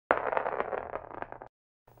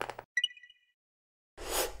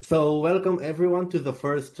So welcome everyone to the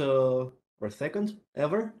first or second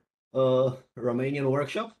ever Romanian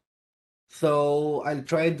workshop. So I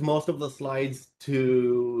tried most of the slides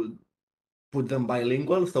to put them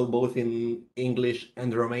bilingual, so both in English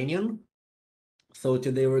and Romanian. So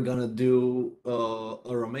today we're gonna do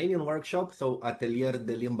a Romanian workshop, so atelier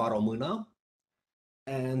de limba română.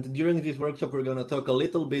 And during this workshop, we're gonna talk a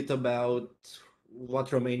little bit about what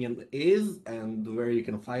Romanian is and where you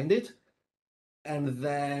can find it. And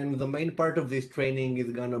then the main part of this training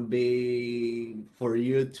is gonna be for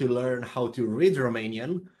you to learn how to read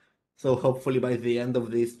Romanian. So hopefully by the end of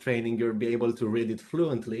this training, you'll be able to read it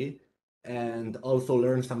fluently and also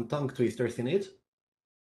learn some tongue twisters in it.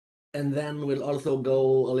 And then we'll also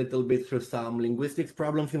go a little bit through some linguistics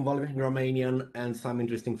problems involving Romanian and some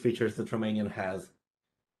interesting features that Romanian has.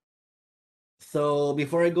 So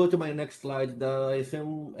before I go to my next slide, I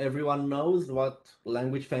assume everyone knows what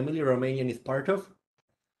language family Romanian is part of?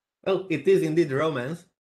 Well, it is indeed Romance.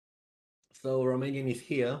 So Romanian is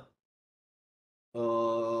here.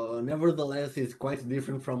 Nevertheless, it's quite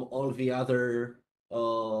different from all the other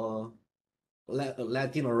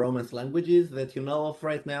Latin or Romance languages that you know of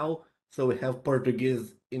right now. So we have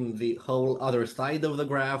Portuguese in the whole other side of the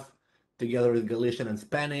graph, together with Galician and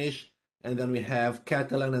Spanish. And then we have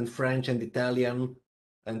Catalan and French and Italian,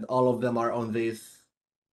 and all of them are on this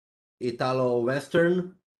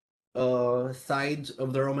Italo-Western side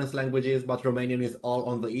of the Romance languages, but Romanian is all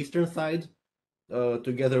on the eastern side,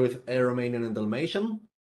 together with Romanian and Dalmatian.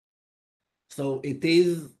 So it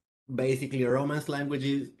is basically a Romance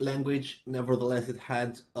language. Nevertheless, it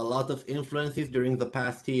had a lot of influences during the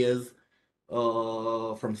past years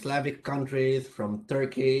from Slavic countries, from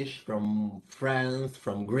Turkish, from France,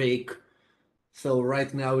 from Greek. So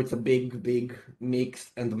right now it's a big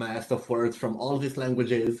mix and mass of words from all these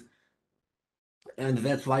languages. And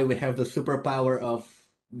that's why we have the superpower of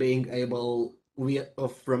being able,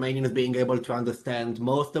 of Romanians being able to understand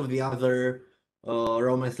most of the other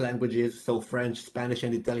Romance languages. So French, Spanish,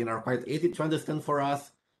 and Italian are quite easy to understand for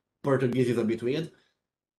us. Portuguese is a bit weird.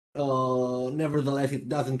 Nevertheless, it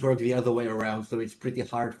doesn't work the other way around. So it's pretty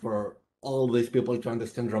hard for all these people to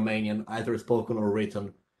understand Romanian, either spoken or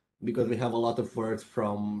written, because we have a lot of words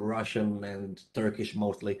from Russian and Turkish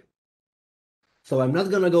mostly. So I'm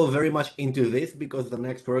not gonna go very much into this because the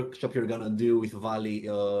next workshop you're gonna do with Vali,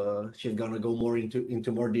 she's gonna go more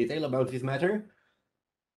into more detail about this matter.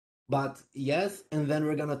 But yes, and then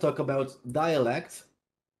we're gonna talk about dialects.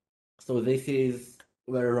 So this is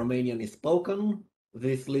where Romanian is spoken.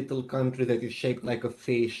 This little country that is shaped like a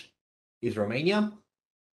fish is Romania.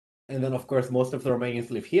 And then of course most of the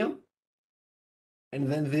Romanians live here. And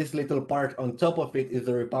then this little part on top of it is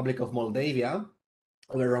the Republic of Moldavia,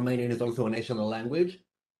 where Romanian is also a national language.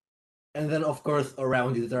 And then, of course,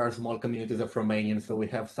 around it, there are small communities of Romanians. So we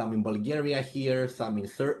have some in Bulgaria here, some in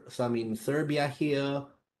Serbia here,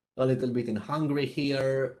 a little bit in Hungary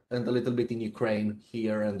here, and a little bit in Ukraine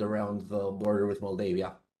here and around the border with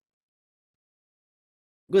Moldavia.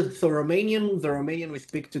 Good. So the Romanian we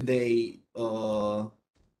speak today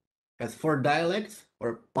has 4 dialects,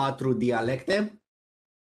 or patru dialecte.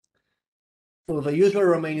 So the usual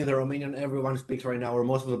Romanian, the Romanian everyone speaks right now, or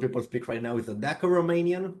most of the people speak right now, is the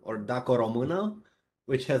Daco-Romanian, or Daco-Română,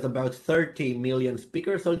 which has about 30 million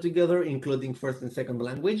speakers altogether, including first and second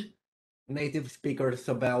language. Native speakers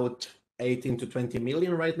about 18 to 20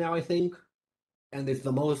 million right now, I think. And it's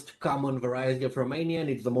the most common variety of Romanian,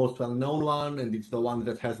 it's the most well-known one, and it's the one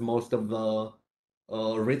that has most of the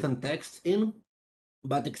written texts in.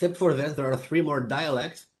 But except for that, there are 3 more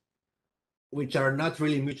dialects, which are not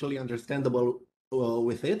really mutually understandable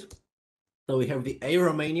with it. So we have the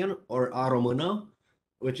A-Romanian, or A Română,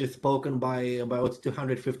 which is spoken by about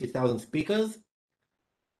 250,000 speakers.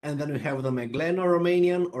 And then we have the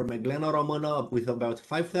Megleno-Romanian, or Megleno-Română, with about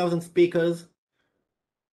 5,000 speakers.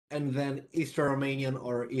 And then Istro-Romanian,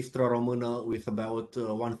 or Istro-Română, with about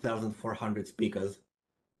 1,400 speakers.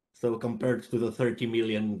 So compared to the 30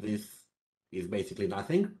 million, this is basically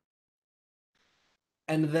nothing.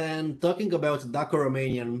 And then talking about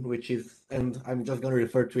Daco-Romanian, which is, and I'm just going to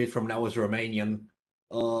refer to it from now as Romanian,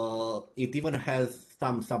 it even has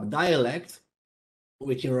some sub-dialects,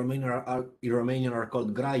 which in Romanian are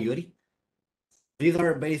called graiuri. These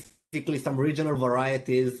are basically some regional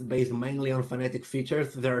varieties based mainly on phonetic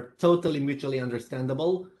features. They're totally mutually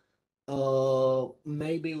understandable.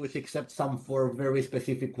 Maybe with except some for very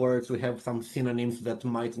specific words, we have some synonyms that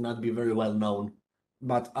might not be very well known.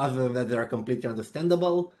 But other than that, they are completely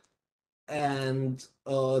understandable, and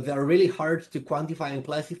they're really hard to quantify and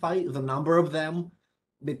classify the number of them,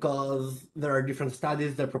 because there are different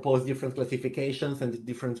studies that propose different classifications and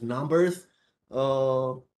different numbers.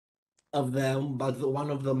 of them, but one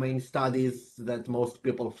of the main studies that most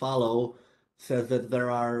people follow says that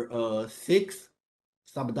there are 6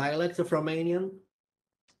 subdialects of Romanian.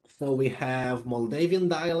 So we have Moldavian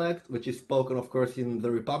dialect, which is spoken, of course, in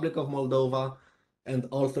the Republic of Moldova, and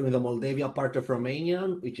also in the Moldavia part of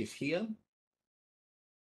Romanian, which is here.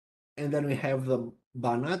 And then we have the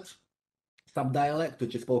Banat subdialect,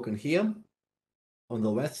 which is spoken here on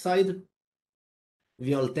the west side.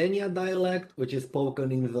 The Oltenia dialect, which is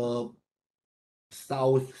spoken in the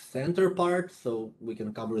south center part, so we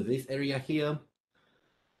can cover this area here.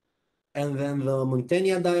 And then the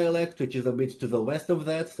Muntenia dialect, which is a bit to the west of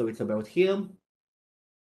that, so it's about here.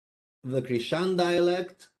 The Crișan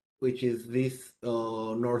dialect, which is this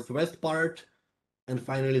northwest part. And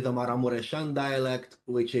finally, the Maramureșan dialect,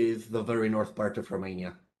 which is the very north part of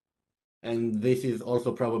Romania. And this is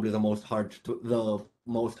also probably the most hard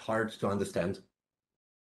to understand.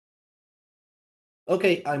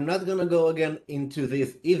 Okay, I'm not gonna go again into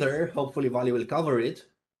this either. Hopefully, Vali will cover it.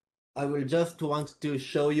 I will just want to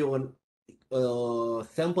show you an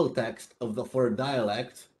sample text of the 4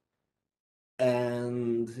 dialects,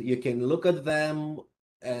 and you can look at them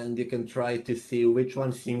and you can try to see which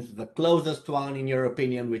one seems the closest one in your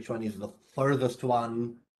opinion, which one is the furthest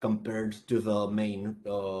one compared to the main,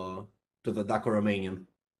 to the Daco-Romanian.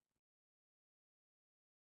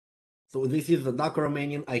 So this is the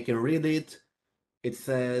Daco-Romanian, I can read it. It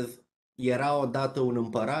says, era odată un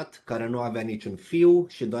împărat care nu avea niciun fiu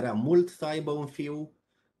și dorea mult să aibă un fiu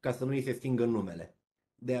ca să nu-i se stingă numele.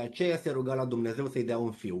 De aceea se ruga la Dumnezeu să-i dea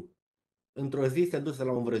un fiu. Într-o zi se duse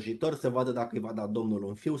la un vrăjitor să vadă dacă îi va da Domnul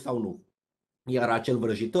un fiu sau nu. Iar acel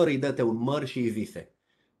vrăjitor îi dăte un măr și îi zise,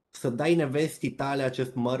 să dai nevestii tale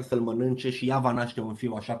acest măr să-l mănânce și ea va naște un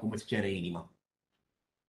fiu așa cum îți cere inima.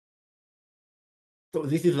 So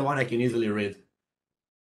this is the one I can easily read.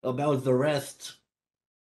 About the rest,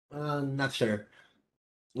 not sure.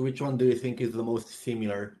 Which one do you think is the most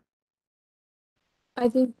similar? I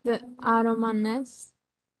think the Neste.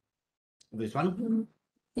 This one?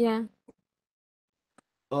 Yeah.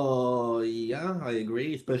 Yeah, I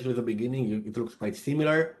agree. Especially the beginning, it looks quite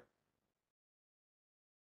similar.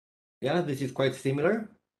 Yeah, this is quite similar.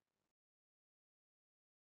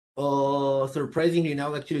 Surprisingly,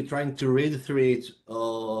 now actually trying to read through it,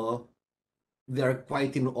 they are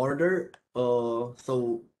quite in order.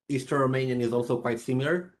 So Eastern Romanian is also quite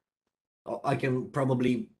similar. I can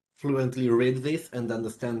probably fluently read this and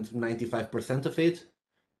understand 95% of it.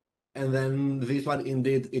 And then this one,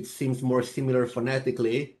 indeed, it seems more similar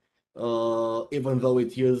phonetically, even though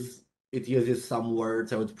it uses some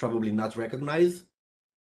words I would probably not recognize.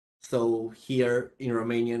 So here in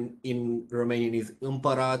Romanian is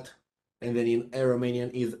împărat, and then in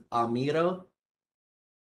Romanian is amiră,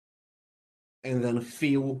 and then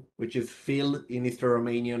fiu, which is fil in Eastern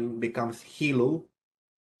Romanian, becomes hilu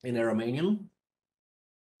in Romanian.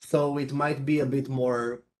 So it might be a bit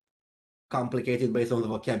more complicated based on the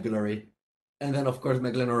vocabulary. And then, of course,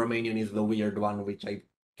 Megleno-Romanian is the weird one, which I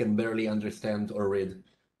can barely understand or read.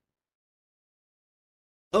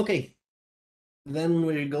 Okay, then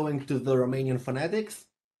we're going to the Romanian phonetics.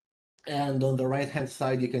 And on the right-hand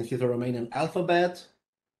side, you can see the Romanian alphabet.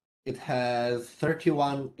 It has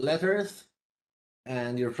 31 letters,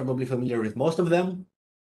 and you're probably familiar with most of them.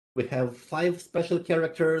 We have 5 special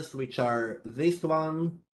characters, which are this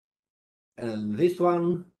one, and this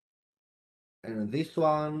one, and this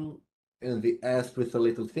one, and the S with a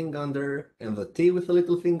little thing under, and the T with a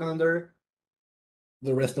little thing under.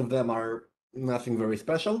 The rest of them are nothing very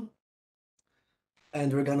special.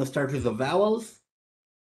 And we're gonna start with the vowels.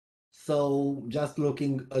 So just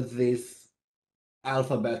looking at this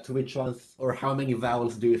alphabet, which ones or how many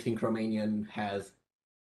vowels do you think Romanian has?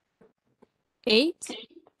 8.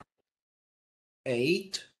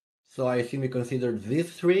 8. So I assume you considered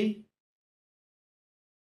these 3,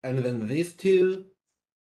 and then these 2,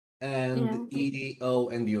 and Yeah. E, O,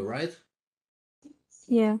 and U, right?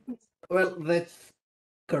 Yeah. Well, that's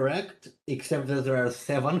correct, except that there are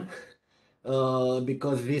 7.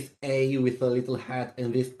 Because this A with a little hat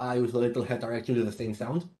and this I with a little hat are actually the same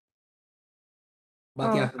sound.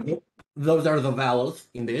 But yeah, those are the vowels,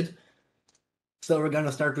 indeed. So we're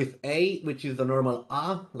gonna start with A, which is the normal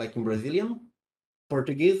A, like in Brazilian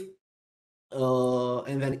Portuguese.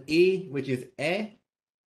 And then E, which is E,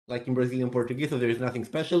 like in Brazilian Portuguese, so there is nothing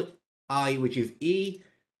special. I, which is E,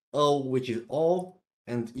 O, which is O,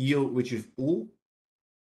 and U, which is U.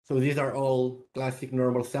 So these are all classic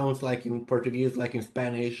normal sounds, like in Portuguese, like in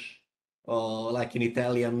Spanish, like in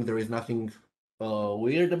Italian. There is nothing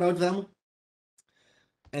weird about them.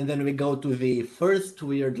 And then we go to the first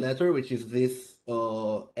weird letter, which is this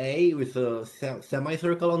A with a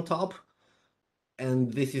semicircle on top,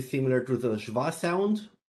 and this is similar to the schwa sound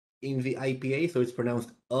in the IPA, so it's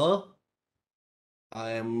pronounced a.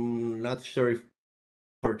 I am not sure if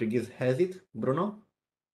Portuguese has it, Bruno?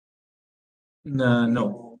 No,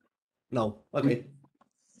 no. No, okay.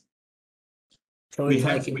 So We it's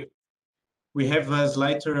have like we have a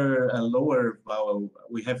slighter, a lower vowel.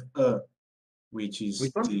 We have which is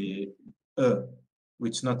which one? the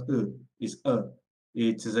which not is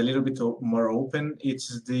It is a little bit more open. It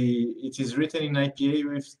is written in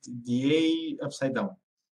IPA with the A upside down.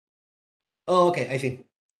 Oh, okay, I see.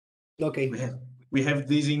 Okay. We have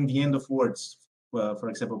this in the end of words. For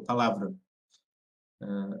example, palavra.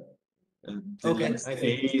 The Okay, last I A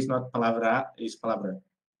see. is not palavra, is palavra.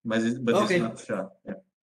 But Okay. it's not sure. Yeah.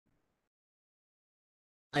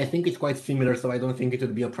 I think it's quite similar, so I don't think it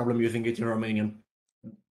would be a problem using it in Romanian.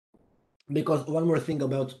 Because one more thing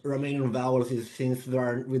about Romanian vowels is since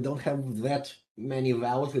we don't have that many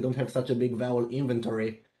vowels, we don't have such a big vowel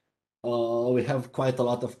inventory, we have quite a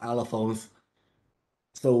lot of allophones.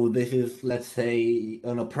 So this is, let's say,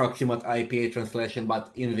 an approximate IPA translation,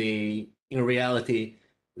 but in reality,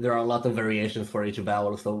 there are a lot of variations for each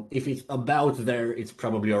vowel. So if it's about there, it's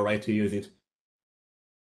probably alright to use it.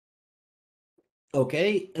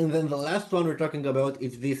 Okay, and then the last one we're talking about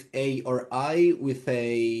is this A or I with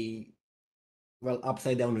a, well,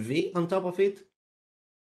 upside down V on top of it,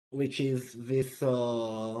 which is this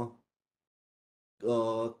closed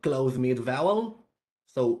mid vowel.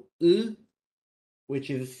 So U, which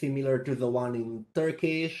is similar to the one in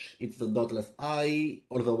Turkish, it's the dotless I,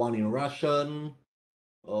 or the one in Russian.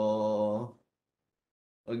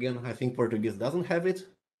 Again, I think Portuguese doesn't have it.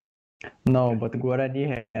 No, but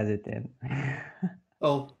Guarani has it in.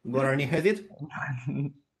 Oh, Guarani has it?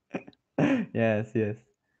 Yes, yes.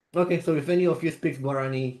 Okay, so if any of you speaks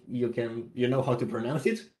Guarani, you know how to pronounce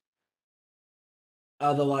it.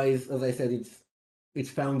 Otherwise, as I said, it's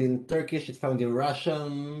found in Turkish, it's found in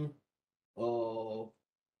Russian,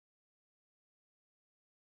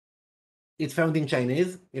 it's found in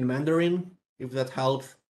Chinese, in Mandarin, if that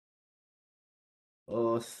helps.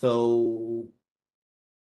 So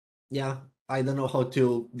yeah, I don't know how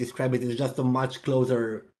to describe it. It's just a much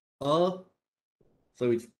closer so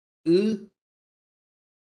it's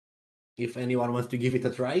if anyone wants to give it a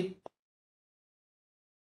try.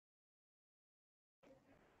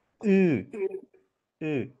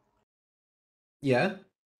 Yeah,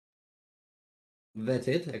 that's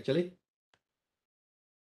it actually.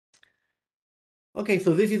 Okay,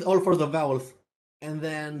 so this is all for the vowels, and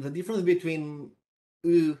then the difference between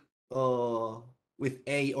U with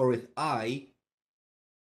A or with I,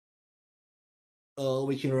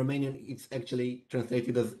 which in Romanian it's actually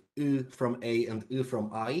translated as U from A and U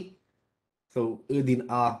from I. So U din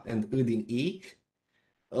A and U din I.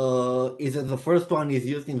 Is that the first one is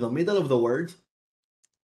used in the middle of the word,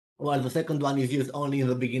 while the second one is used only in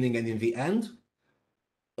the beginning and in the end.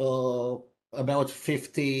 About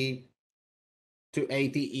 50 to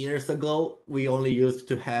 80 years ago, we only used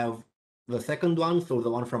to have the second one, so the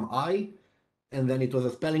one from I, and then it was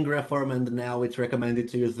a spelling reform, and now it's recommended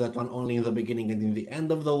to use that one only in the beginning and in the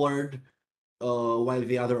end of the word, while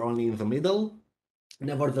the other only in the middle.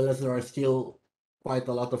 Nevertheless, there are still quite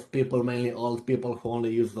a lot of people, mainly old people, who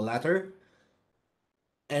only use the latter.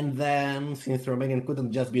 And then, since Romanian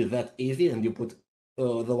couldn't just be that easy, and you put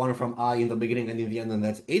the one from I in the beginning and in the end, and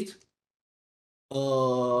that's it,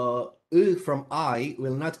 U from I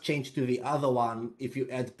will not change to the other one if you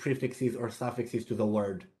add prefixes or suffixes to the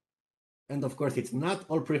word. And of course, it's not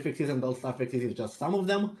all prefixes and all suffixes, it's just some of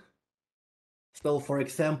them. So, for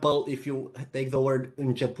example, if you take the word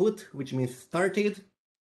început, which means started,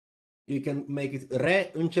 you can make it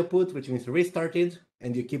re-început, which means restarted,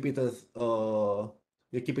 and you keep it as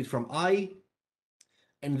you keep it from I,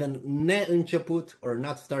 and then neînceput, or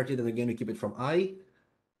not started, and again you keep it from I.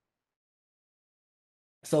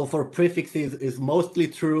 So for prefixes is mostly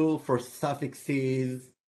true. For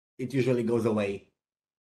suffixes, it usually goes away.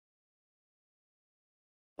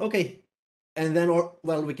 Okay, and then,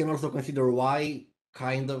 well, we can also consider why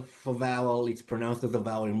kind of a vowel. It's pronounced as a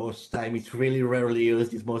vowel in most time. It's really rarely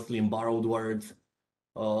used. It's mostly in borrowed words.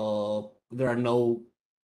 There are no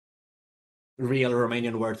real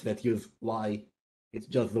Romanian words that use Y. It's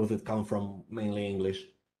just those that come from mainly English.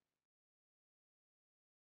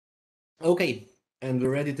 Okay, and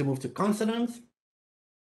we're ready to move to consonants.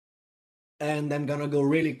 And I'm gonna go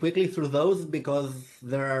really quickly through those because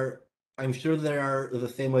I'm sure there are the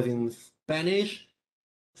same as in Spanish.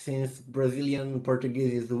 Since Brazilian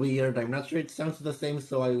Portuguese is weird, I'm not sure it sounds the same,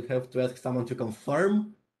 so I have to ask someone to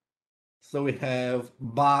confirm. So we have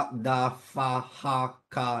ba, da, fa, ha,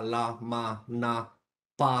 ka, la, ma, na,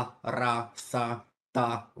 pa, ra, sa,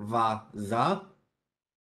 ta, va, za.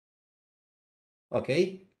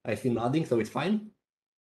 Okay, I see nodding, so it's fine.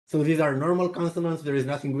 So these are normal consonants. There is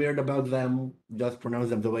nothing weird about them. Just pronounce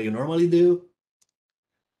them the way you normally do.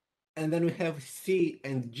 And then we have C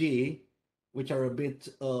and G, which are a bit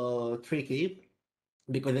tricky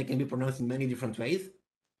because they can be pronounced in many different ways.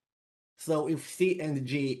 So if C and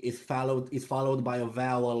G is followed by a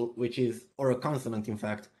vowel, which is, or a consonant, in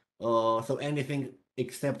fact, so anything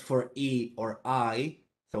except for E or I,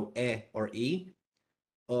 so E or E,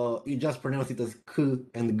 you just pronounce it as K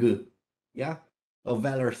and G, yeah? A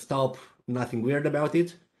vowel stop, nothing weird about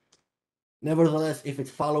it. Nevertheless, if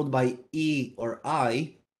it's followed by E or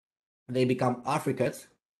I, they become affricates,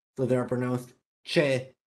 so they are pronounced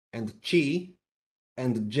che and chi,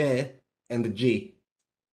 and je and g.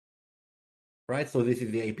 Right, so this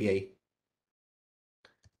is the APA.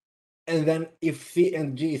 And then if C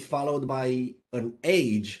and G is followed by an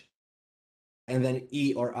age, and then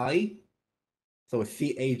E or I, so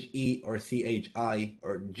CHE or CHI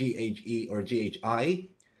or GHE or GHI,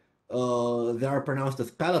 they are pronounced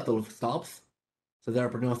as palatal stops, so they are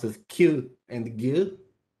pronounced as Q and G.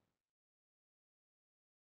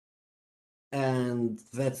 And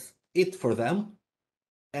that's it for them.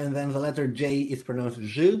 And then the letter J is pronounced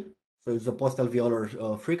J, so it's a postalveolar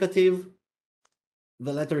fricative.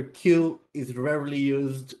 The letter Q is rarely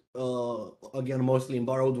used, again, mostly in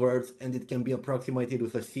borrowed words, and it can be approximated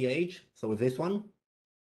with a CH, so this one.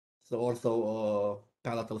 So also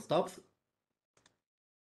palatal stops.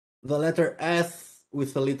 The letter S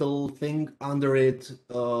with a little thing under it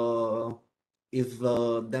is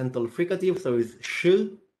the dental fricative, so it's sh,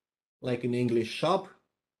 like in English shop.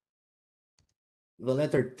 The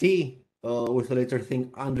letter T with a little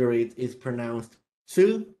thing under it is pronounced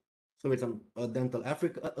tsu, so it's a dental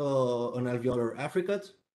an alveolar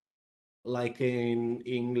affricate, like in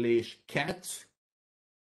English cat.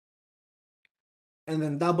 And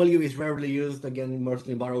then W is rarely used, again,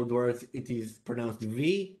 mostly borrowed words. It is pronounced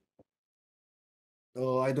V.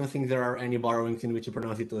 I don't think there are any borrowings in which you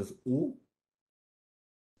pronounce it as U.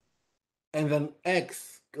 And then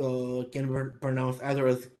X can be pronounced either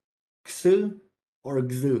as X or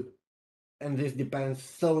X. And this depends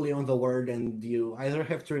solely on the word, and you either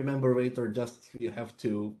have to remember it or just you have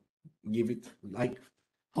to give it, like,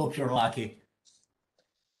 hope you're lucky.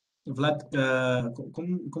 Vlad,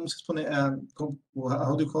 como se responde?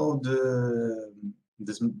 How do you call the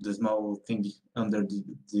small thing under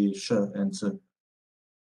the sh and s?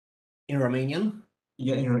 In Romanian,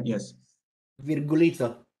 Yeah, yes,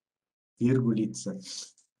 virguliță. virguliță.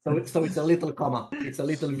 So it's a little comma. It's a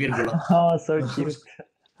little virgulă. Oh, so cute.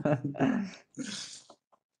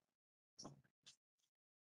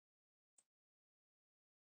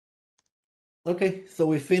 Okay, so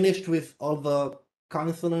we finished with all the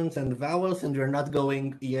consonants and vowels, and we're not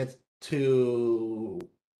going yet to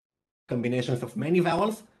combinations of many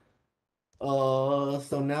vowels.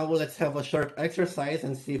 So now let's have a short exercise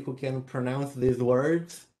and see if we can pronounce these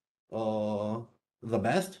words the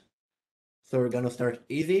best. So we're gonna start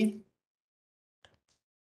easy.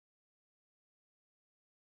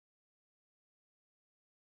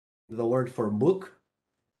 The word for book.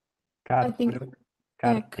 I Carte. think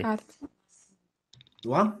Carte. carte.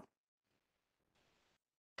 What?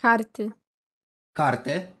 Carte.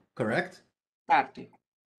 Carte, correct. Carte.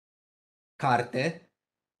 Carte.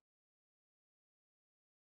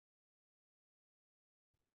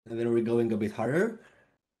 And then we're going a bit harder.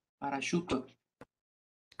 Parașută.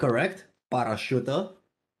 Correct. Parașută.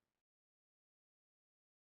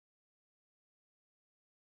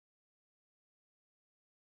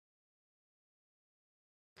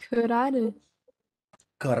 Cărare.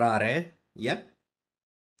 Cărare. Yep.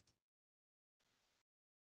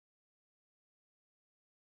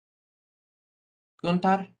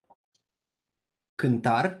 Cântar.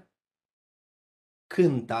 Cântar.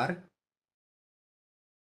 Cântar.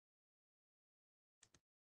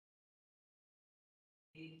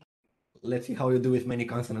 Let's see how you do with many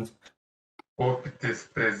consonants.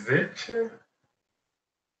 18.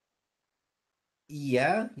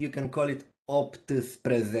 Yeah, you can call it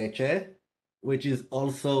 18, which is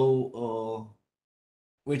also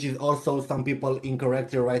some people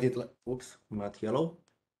incorrectly write it like, oops, not yellow.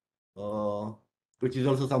 Which is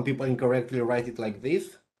also some people incorrectly write it like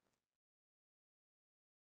this.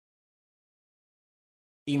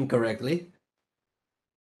 Incorrectly.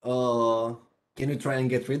 Can you try and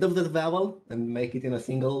get rid of that vowel and make it in a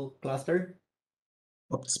single cluster?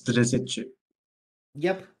 18.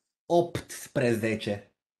 Yep, 18.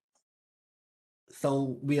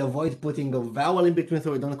 So we avoid putting a vowel in between,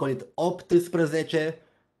 so we don't call it 18,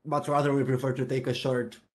 but rather we prefer to take a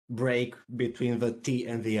short break between the T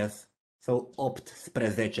and the S. So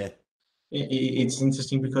 18. It's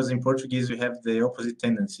interesting because in Portuguese we have the opposite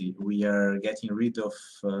tendency. We are getting rid of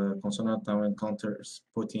consonantal encounters,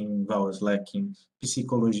 putting vowels like in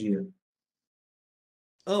psicologia.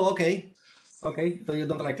 Oh, okay. Okay, so you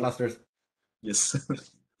don't like clusters. Yes.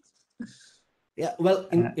 Yeah, well,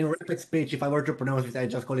 in rapid speech, if I were to pronounce it, I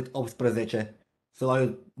just call it 18. So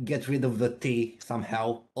I'll get rid of the T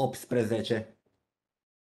somehow, 18.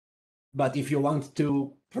 But if you want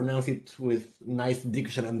to pronounce it with nice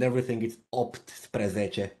diction and everything, it's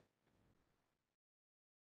 18.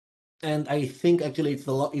 And I think actually it's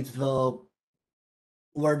the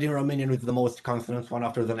word in Romanian with the most consonants, one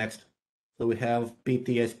after the next. So we have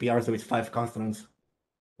PT, SPR, so it's 5 consonants,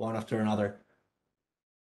 one after another.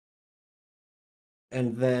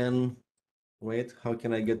 And then, wait, how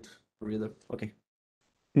can I get rid of? Okay.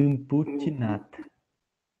 Împuținat.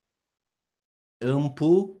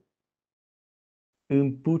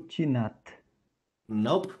 Împuținat.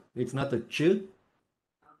 Nope, it's not a ch.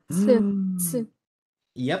 Ts.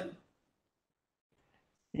 Yep,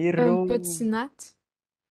 Errou. Împuținat.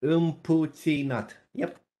 împuținat.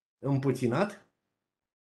 Yep, împuținat.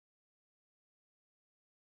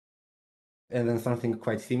 And then something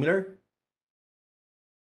quite similar.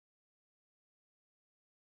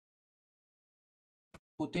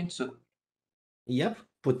 Putință. Yep,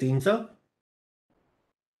 putință.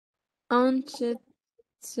 Încetășat.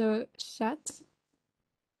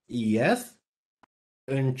 Yes,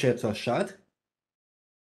 încetășat.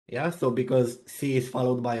 Yeah, so because C is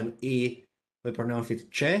followed by an E, we pronounce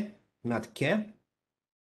it ce, not che.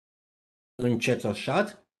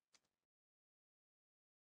 Încetășat.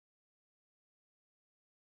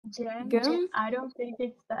 Gum. I don't think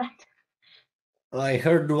it's that. I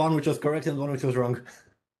heard one which was correct and one which was wrong.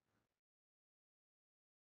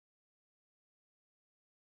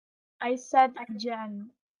 I said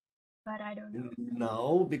Jen, but I don't know.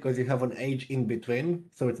 No, because you have an H in between,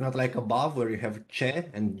 so it's not like above where you have che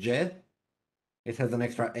and je. It has an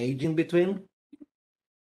extra H in between.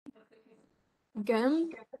 Gum.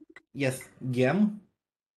 Yes, gem.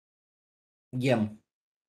 Gem.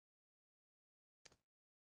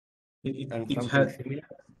 And It something has similar.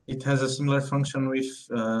 it has a similar function with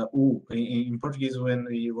u. In Portuguese, when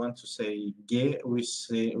we want to say ge, we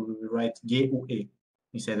write ge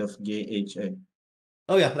instead of gha.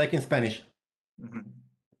 Oh yeah, like in Spanish. Mhm.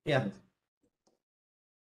 Yeah.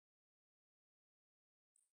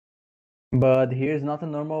 But here's not a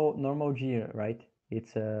normal G, right?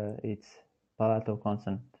 It's palatal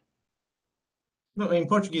consonant. No, in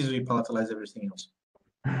Portuguese we palatalize everything else.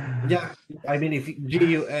 Yeah, I mean if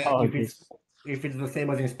GU Oh, if okay. it's the same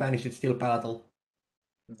as in Spanish, it's still palatal.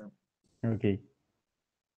 No. Okay.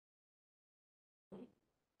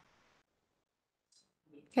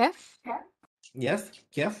 Kef. Yes,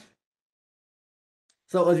 kef.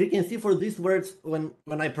 So as you can see for these words,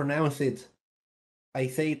 when I pronounce it, I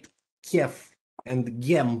say it kef and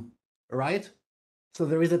gem, right? So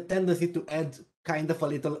there is a tendency to add kind of a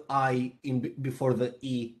little I in before the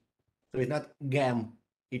E. So it's not gam,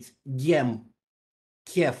 it's gem,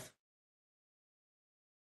 kef.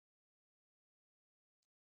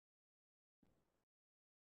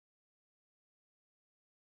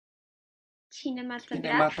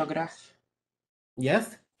 Cinematograf.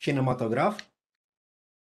 Yes, cinematograph.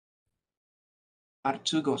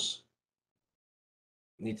 Arțugos.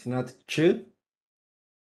 It's not ch.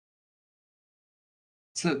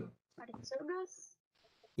 Ț. Arțugos?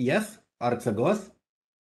 Yes, arțăgos.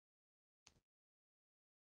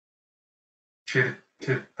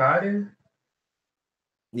 Cercetare?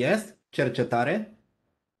 Yes, cercetare.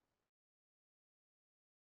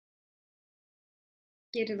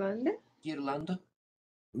 Ghirlandă.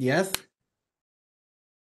 Yes.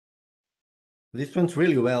 This went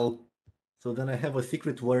really well. So then I have a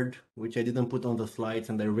secret word which I didn't put on the slides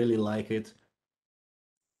and I really like it.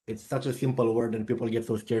 It's such a simple word and people get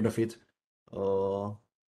so scared of it.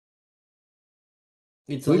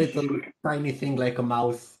 It's a little tiny thing like a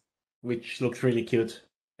mouse, which looks really cute,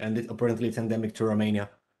 and apparently it's endemic to Romania.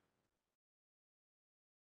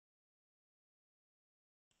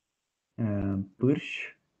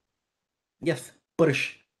 Pârș. Yes,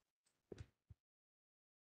 pârș.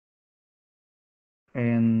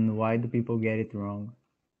 And why do people get it wrong?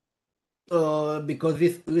 Because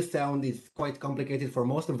this sound is quite complicated for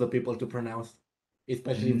most of the people to pronounce,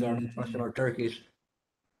 especially if they're Russian or Turkish.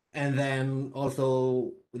 And then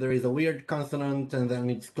also there is a weird consonant, and then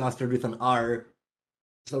it's clustered with an R.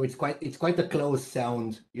 So it's quite a close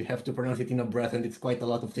sound. You have to pronounce it in a breath, and it's quite a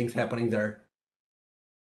lot of things happening there.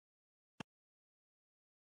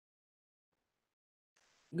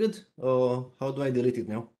 Good. How do I delete it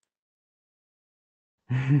now?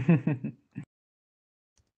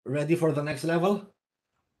 Ready for the next level?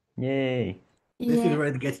 Yay. This is Yeah. where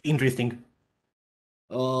it gets interesting.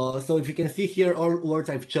 So if you can see here, all words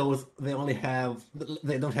I've chose, they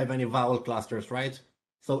don't have any vowel clusters, right?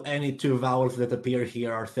 So any two vowels that appear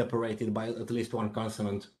here are separated by at least one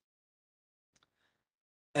consonant.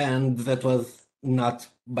 And that was not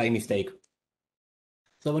by mistake.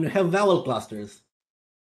 So when you have vowel clusters,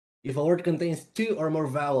 if a word contains two or more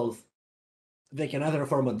vowels, they can either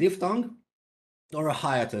form a diphthong or a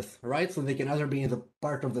hiatus, right? So they can either be in the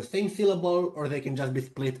part of the same syllable, or they can just be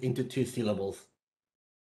split into two syllables.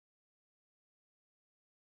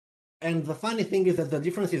 And the funny thing is that the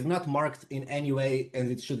difference is not marked in any way,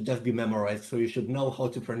 and it should just be memorized. So you should know how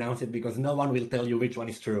to pronounce it, because no one will tell you which one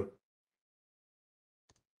is true.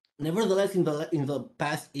 Nevertheless, in the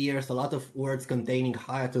past years, a lot of words containing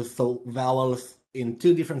hiatus, so vowels in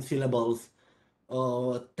two different syllables,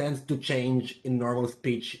 tends to change in normal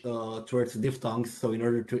speech towards diphthongs. So in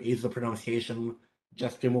order to ease the pronunciation,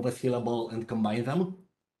 just remove a syllable and combine them.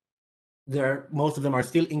 Most of them are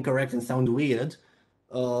still incorrect and sound weird,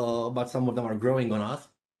 but some of them are growing on us.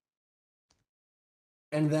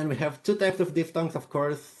 And then we have two types of diphthongs, of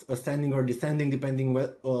course, ascending or descending, depending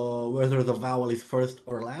whether the vowel is first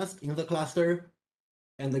or last in the cluster.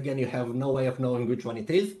 And again, you have no way of knowing which one it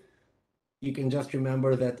is. You can just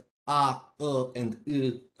remember that a, and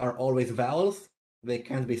u are always vowels. They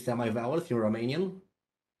can't be semi-vowels in Romanian.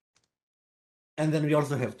 And then we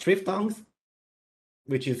also have triphthongs,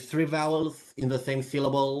 which is three vowels in the same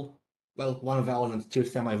syllable. Well, one vowel and two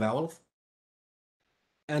semi-vowels.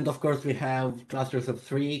 And of course, we have clusters of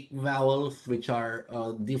three vowels, which are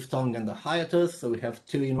a diphthong and a hiatus. So we have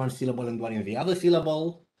two in one syllable and one in the other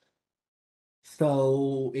syllable.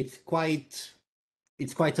 So it's quite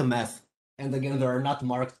a mess. And again, they are not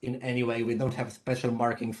marked in any way. We don't have special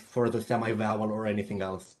markings for the semi-vowel or anything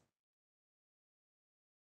else.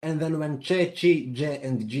 And then when che, chi, je,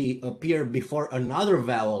 and g appear before another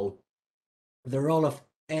vowel, the role of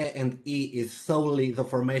e and e is solely the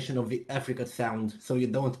formation of the affricate sound, so you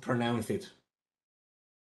don't pronounce it.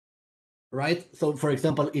 Right? So, for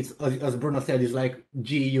example, it's as Bruno said, it's like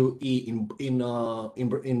G-U-E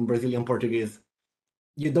in Brazilian Portuguese.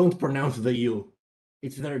 You don't pronounce the U.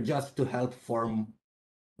 It's there just to help form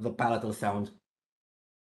the palatal sound.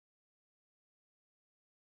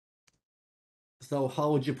 So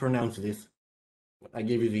how would you pronounce this? I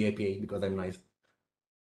gave you the APA because I'm nice.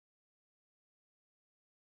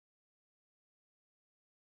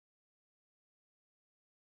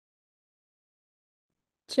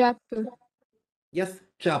 Chapă. Yes,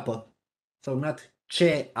 ceapă. So not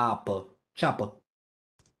ceapă, ceapă.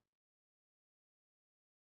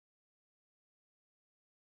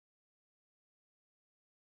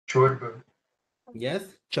 Ciorbă. Yes,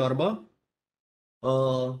 ciorbă.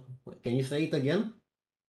 Can you say it again?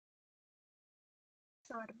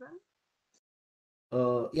 Sorbă.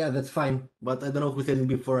 Yeah, that's fine. But I don't know who said it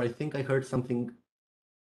before. I think I heard something,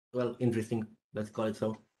 well, interesting. Let's call it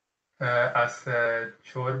so. As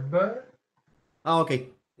ciorbă. Oh, okay.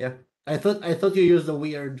 Yeah. I thought you used a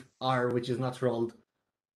weird R, which is not rolled.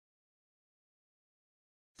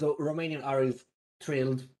 So Romanian R is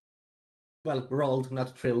trilled. Well, rolled,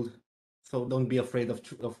 not trilled. So don't be afraid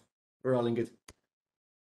of rolling it.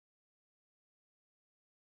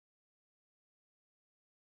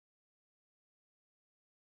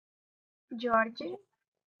 George.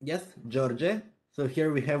 Yes, George. So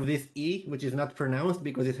here we have this E, which is not pronounced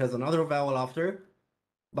because it has another vowel after.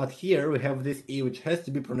 But here we have this E, which has to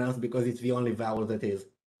be pronounced because it's the only vowel that is.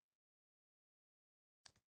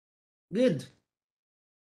 Good.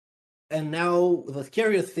 And now the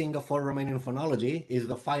scariest thing for Romanian phonology is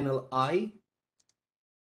the final I.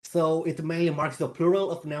 So it mainly marks the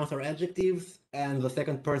plural of nouns or adjectives and the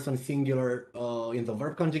second person singular in the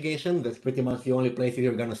verb conjugation. That's pretty much the only place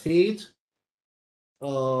you're gonna see it.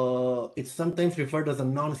 It's sometimes referred as a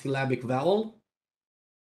non-syllabic vowel.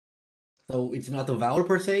 So it's not a vowel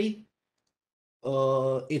per se.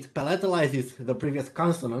 It palatalizes the previous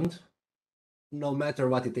consonant, no matter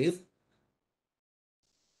what it is.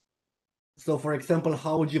 So for example,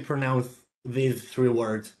 how would you pronounce these three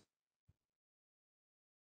words?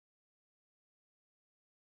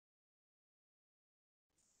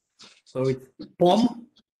 So it's pom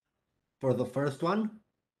for the first one,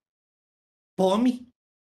 pomi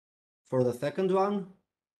for the second one,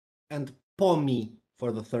 and pomi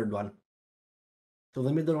for the third one. So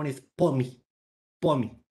the middle one is pomi. Pomi.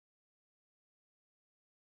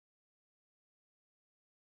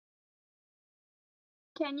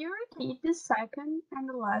 Can you repeat the second and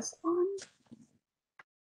the last one?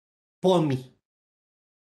 Pomi.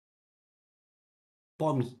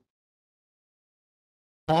 Pomi.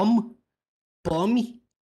 Pomi.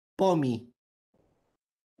 Pomi.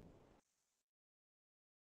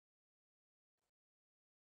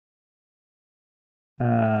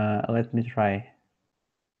 Let me try.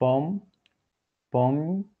 Pom,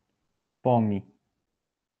 pom, pomi.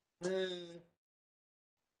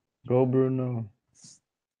 Go, Bruno.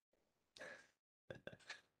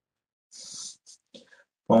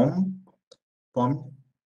 Pom, pom,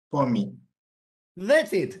 pomi.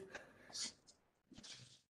 That's it.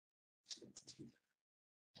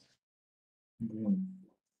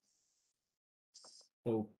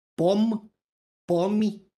 So pom,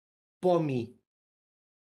 pomi, pomi.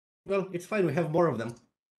 Well, it's fine. We have more of them.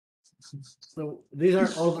 So these are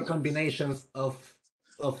all the combinations of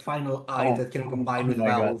final I that can combine with my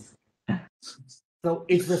God. vowels. So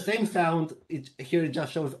it's the same sound. Here it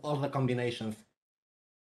just shows all the combinations.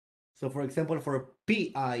 So for example, for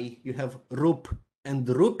PI, you have rup and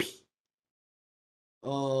rupi.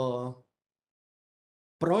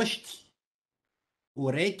 Proști,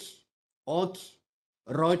 urechi, ochi,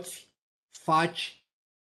 roți, faci,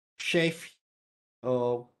 șefi.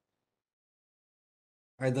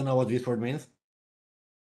 I don't know what this word means.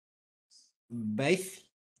 Base.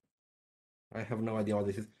 I have no idea what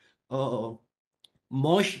this is.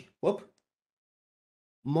 Moși,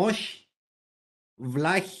 moși,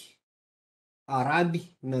 vlahi,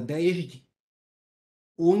 arabi, nădejdi,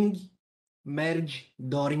 unghi, mergi,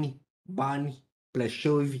 dormi, bani,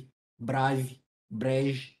 pleșuvi, bravi,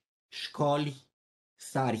 breji, școli,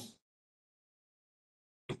 sari.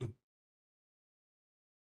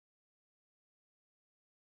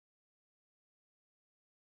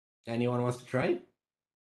 Anyone wants to try?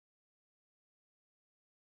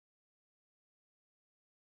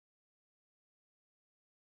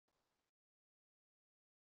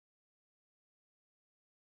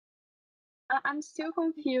 I'm still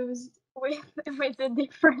confused with the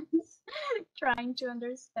difference, trying to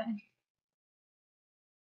understand.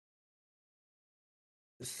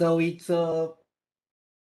 So it's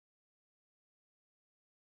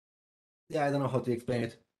yeah, I don't know how to explain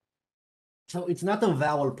it. So it's not a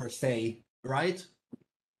vowel per se, right?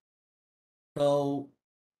 So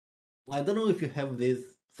I don't know if you have this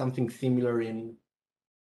something similar in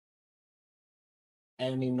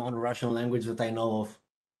any non-Russian language that I know of.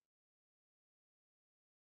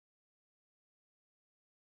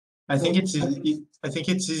 I think it's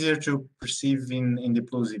easier to perceive in the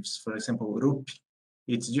plosives. For example, rup,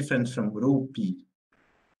 it's different from rupi.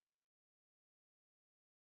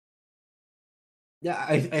 Yeah,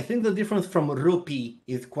 I think the difference from rupee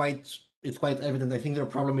is quite evident. I think the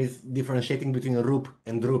problem is differentiating between rup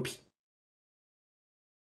and rupee.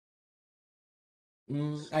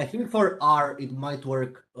 I think for R it might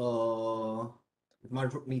work.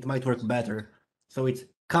 It might work better. So it's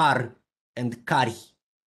car and kari.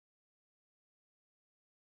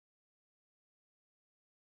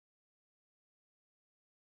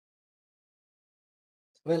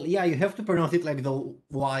 Well, yeah, you have to pronounce it like the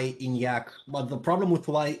Y in yak, but the problem with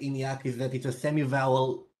Y in yak is that it's a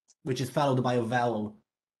semi-vowel which is followed by a vowel,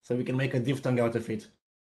 so we can make a diphthong out of it.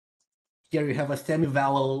 Here you have a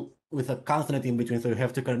semi-vowel with a consonant in between, so you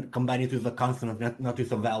have to combine it with a consonant, not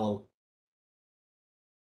with a vowel.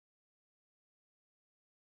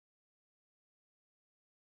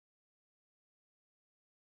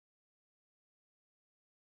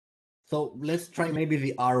 So let's try maybe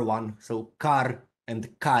the R one. So car and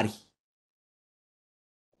kari.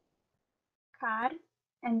 Kar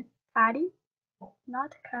and kari,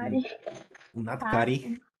 not kari. Not Kar kari.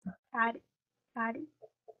 and kari, kari.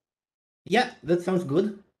 Yeah, that sounds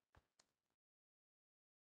good.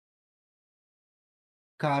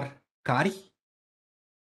 Kari. Kari.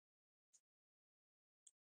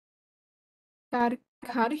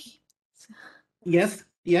 Yes.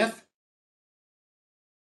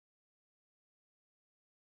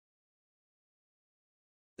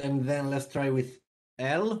 And then let's try with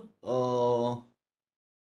L.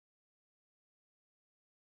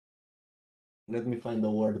 Let me find the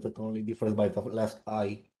word that only differs by the last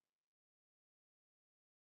I.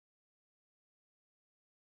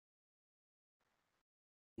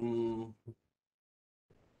 So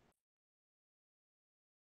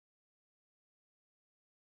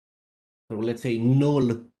let's say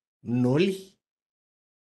null. Null.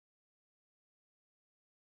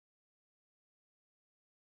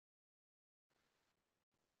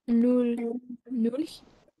 Nul. Nul.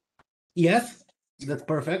 Yes. That's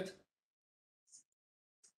perfect.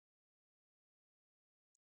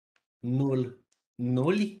 Null.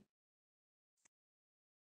 Null.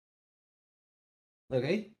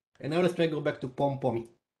 Okay. And now let's try to go back to pom-pom.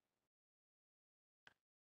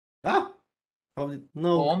 Ah!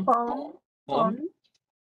 No. Pom. Pom.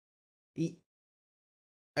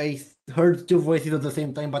 I heard two voices at the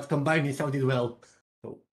same time, but combined it sounded well.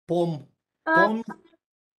 So pom. Pom.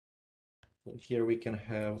 So here we can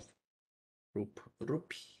have roop.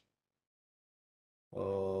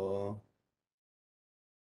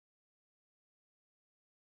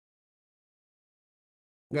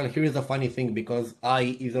 Well, here's the funny thing, because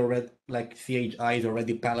I is already, like, CHI is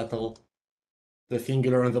already palatal. The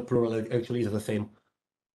singular and the plural actually is the same.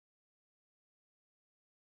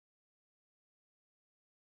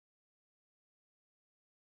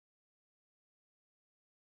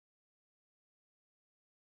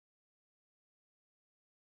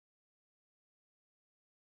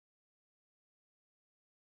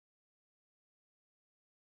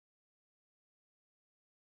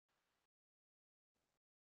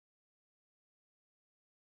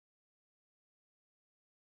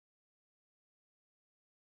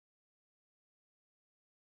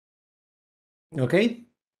 Okay?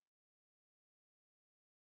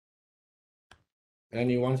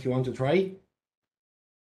 Anyone you want to try?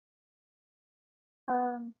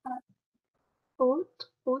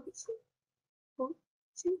 Putzi.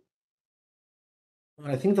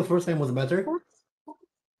 I think the first time was better.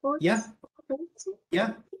 Yeah.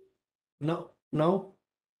 Yeah. No.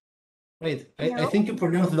 Wait, I No. think you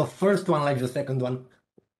pronounced the first one like the second one.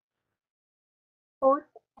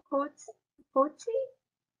 Putzi?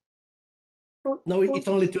 No, it's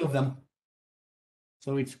only two of them.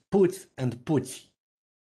 So it's puts and puts.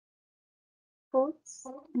 Puts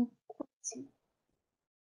and putzi.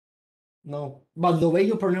 No, but the way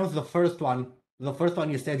you pronounce the first one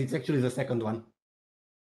you said, it's actually the second one.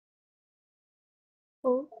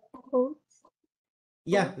 Puts.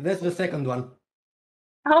 Yeah, that's the second one.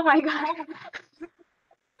 Oh my god.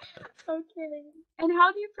 Okay. And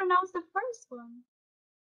how do you pronounce the first one?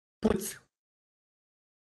 Puts.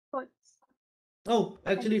 Puts. Oh,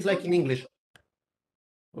 actually it's like in English.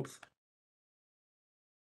 Oops.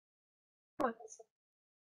 Puts.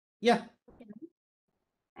 Yeah. Okay.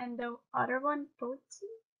 And the other one, putzi?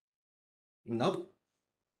 Nope.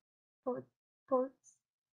 Puts.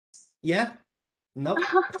 Yeah. Nope.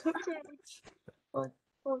 Okay. Puts.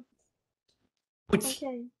 Puts.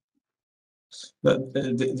 Okay. But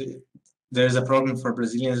there's a problem for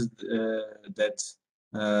Brazilians that,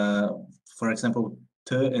 for example,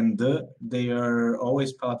 t and d, they are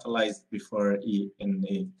always palatalized before e and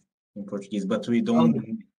a in Portuguese, but we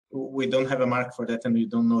don't have a mark for that, and we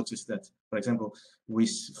don't notice that. For example,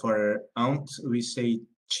 for aunt we say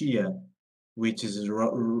tia, which is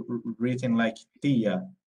written like tia,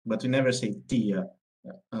 but we never say tia,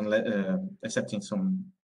 unless except in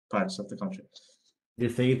some parts of the country. You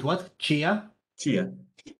say it what? Chia? Tia.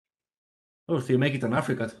 Oh, so you make it an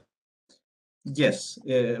affricate. Yes,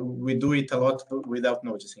 we do it a lot without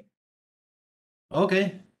noticing.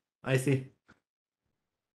 Okay, I see.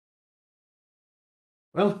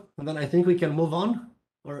 Well, then I think we can move on.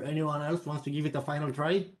 Or anyone else wants to give it a final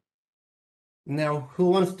try? Now,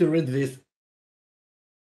 who wants to read this?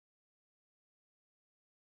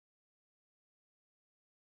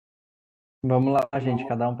 Vamos lá, gente.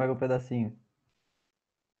 Cada um pega um pedacinho.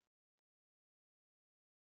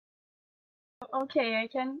 Okay, I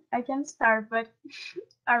can start, but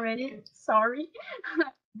already sorry.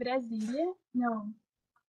 Brasília? No.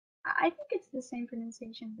 I think it's the same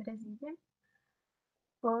pronunciation, Brasília.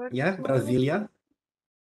 Yeah, Brasília.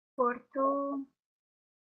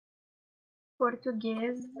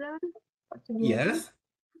 Portuguesa. Yes.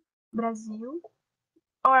 Brasil.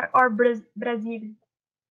 Or Brazil.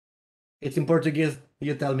 It's in Portuguese,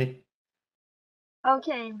 you tell me.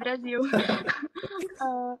 Okay, Brasil.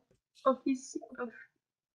 Official.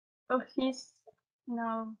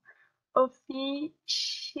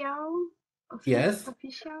 Yes.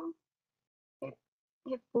 Official.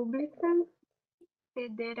 República.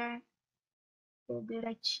 Federativa.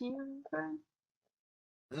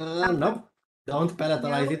 No, don't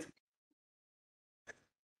palatalize No. it.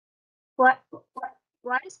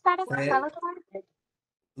 What is palatalized?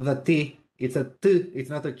 The T, it's a T, it's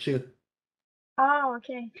not a ch. Oh,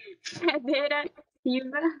 okay.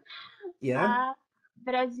 Federativa. Yeah.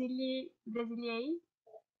 Brasiliei.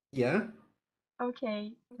 Yeah.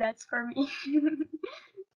 Okay, that's for me.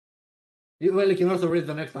 Well, you can also read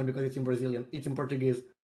the next one because it's in Brazilian. It's in Portuguese.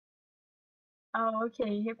 Oh,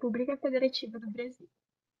 okay. República Federativa do Brasil.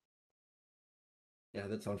 Yeah,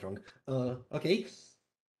 that sounds wrong. Okay.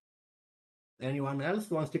 Anyone else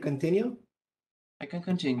wants to continue? I can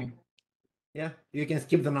continue. Yeah, you can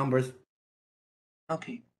skip the numbers. Ok.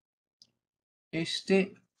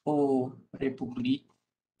 Este o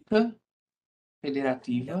República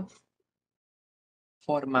Federativa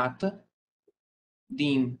formată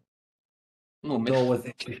din nume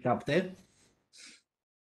 27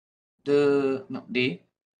 de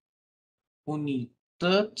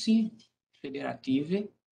unități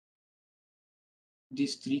federative,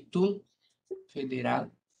 Distritul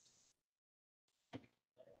Federal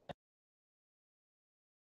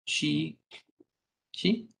și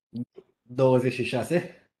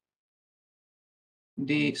 26.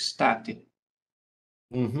 de state.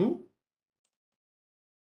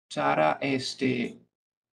 Țara este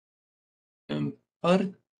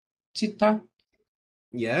împărțită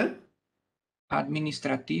Yeah.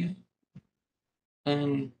 administrativ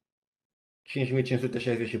în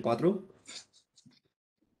 5564.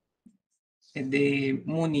 de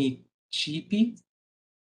municipii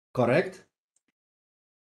Correct.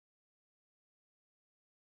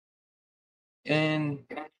 în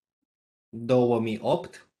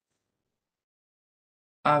 2008.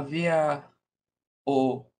 avea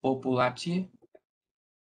o populație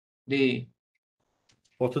de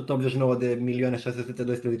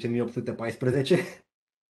 189.612.814.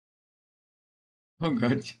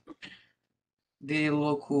 de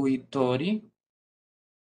locuitori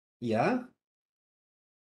Yeah.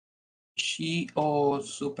 și o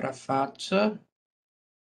suprafață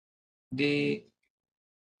de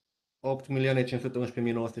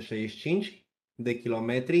 8.511.965 de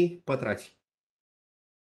kilometri pătrați.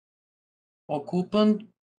 ocupând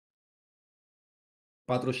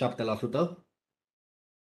 47%.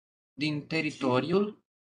 din teritoriul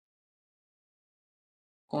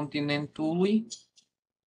continentului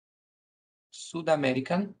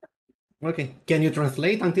sud-american. Okay. Can you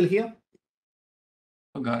translate until here?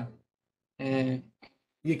 Oh God.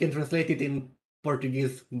 You can translate it in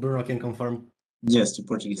Portuguese. Bruno can confirm. Yes, to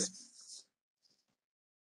Portuguese.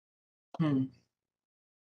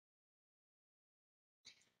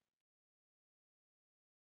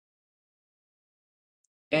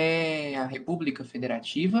 É a República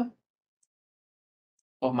Federativa,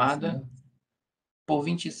 formada por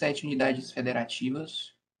 27 unidades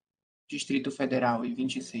federativas, Distrito Federal e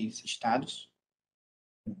 26 estados.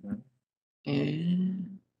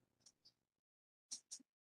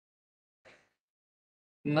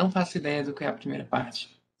 Não faço ideia do que é a primeira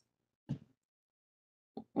parte.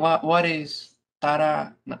 What is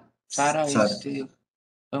Tara? Tara este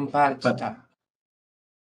împărțită.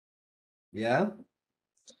 Yeah.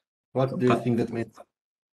 What do you think that means?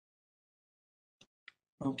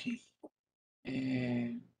 Ok.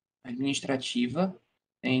 Administrativa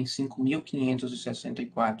em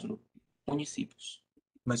 5.564 municípios.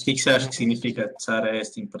 Mas o que você acha que significa țara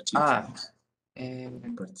este împărțită?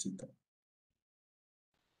 Împărțită.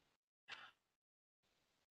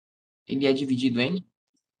 Ele é dividido em?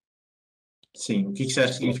 Sim, o que você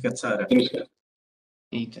acha que significa țara?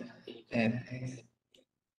 Eita.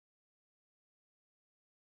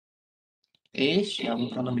 Este é algum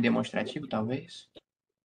pronome demonstrativo, talvez?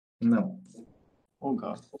 Não. Oh,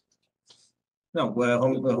 God. Não, a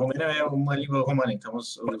romena é uma língua romana, então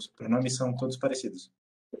os pronomes são todos parecidos.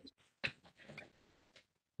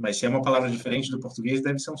 Mas se é uma palavra diferente do português,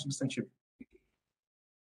 deve ser um substantivo.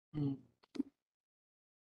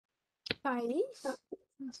 País?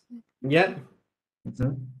 Yeah.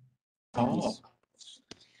 Oh.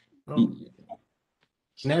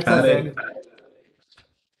 Nessa Cara,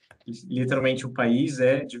 literalmente o país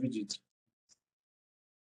é dividido.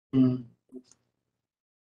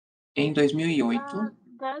 Em 2008,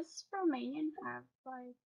 Does Romanian have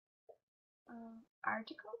like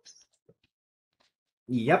articles?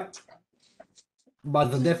 Yep.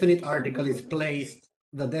 But the definite article is placed.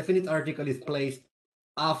 The definite article is placed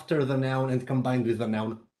after the noun and combined with the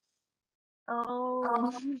noun.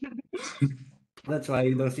 Oh. That's why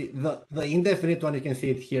you don't see the indefinite one. You can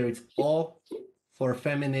see it here. It's o for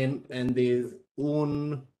feminine and is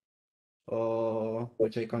un,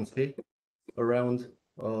 which I can't see, around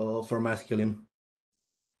for masculine.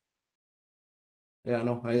 Yeah,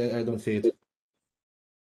 no, I don't see it.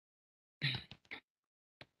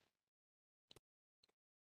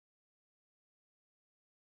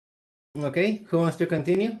 Okay, who wants to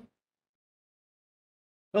continue?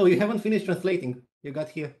 Oh, you haven't finished translating. You got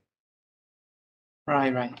here.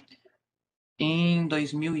 right. Em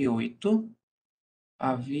 2008,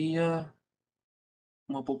 havia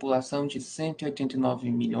uma população de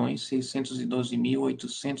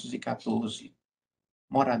 189.612.814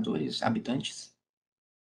 moradores, habitantes.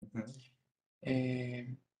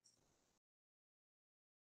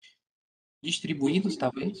 Distribuídos,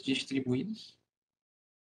 talvez? Distribuídos.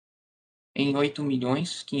 Em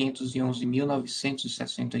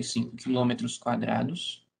 8.511.965 quilômetros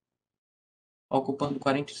quadrados, ocupando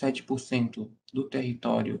 47% do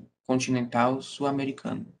território continental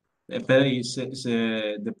sul-americano. Peraí,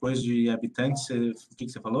 depois de habitantes, o que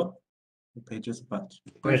você falou? Eu perdi essa parte.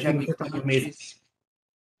 Depois de think that was missed. habitantes,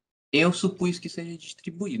 eu supus que seja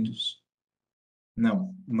distribuídos.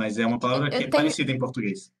 Não, mas é uma palavra que é Tem- parecida em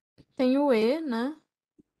português. Tem o E, né?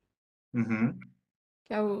 Uhum,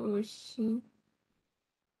 Que é o X.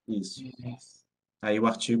 isso. Aí o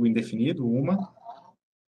artigo indefinido, uma,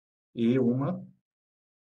 e uma.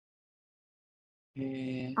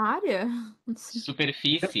 Área? Não sei.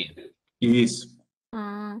 Superfície. Isso.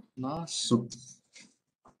 Ah, Nossa.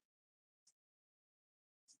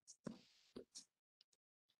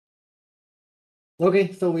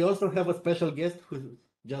 Okay, so we also have a special guest who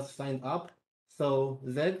just signed up. So,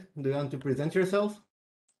 Zed, do you want to present yourself?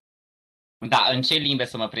 Da, Ancelimba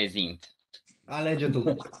să mă prezint. Alege tu.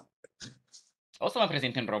 O să mă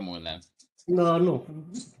prezint în română. No, nu.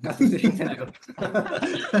 Ca să se înțeleagă.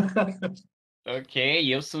 Ok,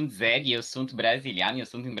 eu sunt Zed, eu sunt brazilian, eu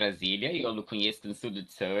sunt în Brasília, eu locuiesc în sudul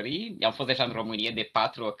țării, am fost deja în România de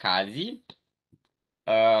 4 ocazii.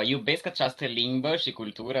 Iubesc această limbă și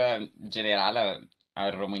cultură generală a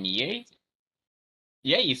României.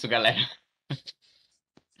 E é isso, galera.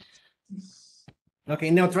 Okay,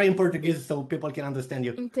 now try in Portuguese so people can understand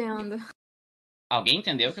you. entendo. Alguém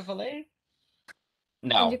entendeu o que eu falei? É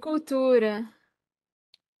Não. de cultura.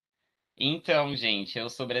 Então, gente, eu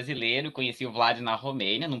sou brasileiro, conheci o Vlad na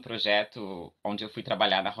Romênia, num projeto onde eu fui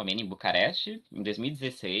trabalhar na Romênia, em Bucareste, em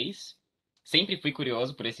 2016. Sempre fui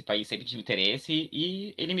curioso por esse país, sempre tive interesse,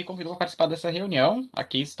 e ele me convidou a participar dessa reunião.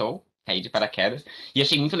 Aqui estou, caí de paraquedas. E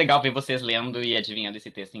achei muito legal ver vocês lendo e adivinhando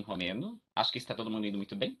esse texto em romeno. Acho que está todo mundo indo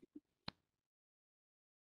muito bem.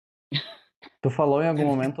 Tu falou em algum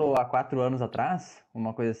momento há 4 anos atrás?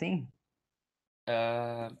 Uma coisa assim?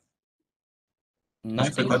 Não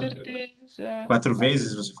Acho que foi tenho 4 certeza. 4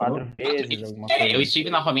 vezes, você falou? 4 vezes, alguma coisa. Eu estive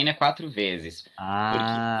na Romênia 4 vezes.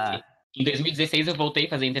 Ah, Em 2016 eu voltei a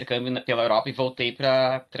fazer intercâmbio pela Europa e voltei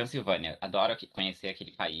para Transilvânia. Adoro conhecer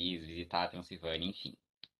aquele país, visitar a Transilvânia, enfim.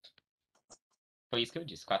 Foi isso que eu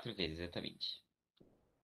disse, 4 vezes exatamente.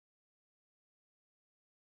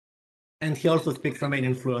 And he also speaks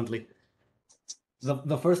Romanian fluently.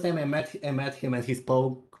 The first time I met him and he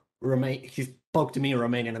spoke to me in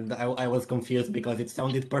Romanian and I was confused because it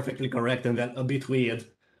sounded perfectly correct and then a bit weird.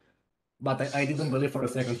 But I didn't believe for a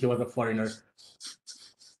second he was a foreigner.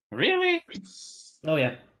 Really? Oh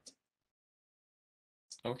yeah.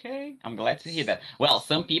 Okay, I'm glad to hear that. Well,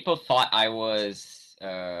 some people thought I was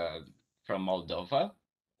from Moldova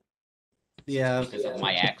Yeah. because of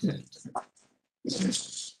my accent.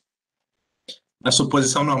 A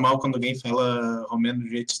suposição normal quando alguém fala romeno de um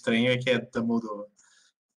jeito estranho é que é da Moldova.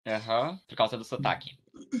 Aham, por causa do sotaque.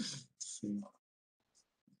 Sim.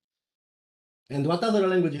 And what other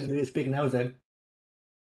languages do you speak now, Zed?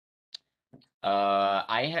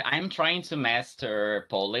 I'm trying to master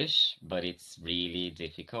Polish, but it's really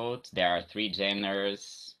difficult. There are 3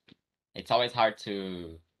 genders. It's always hard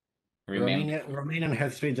to remember. Romanian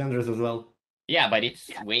has 3 genders as well. Yeah, but it's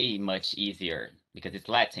way much easier because it's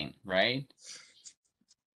Latin, right?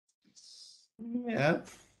 Yeah.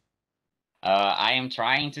 I am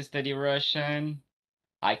trying to study Russian.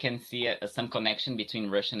 I can see some connection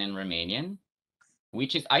between Russian and Romanian,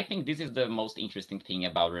 which is, I think this is the most interesting thing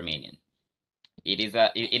about Romanian. It is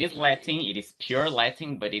Latin, it is pure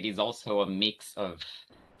Latin, but it is also a mix of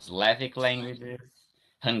Slavic languages,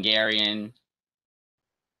 Hungarian.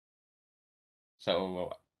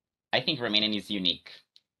 So I think Romanian is unique.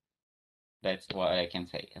 That's what I can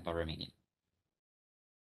say about Romanian.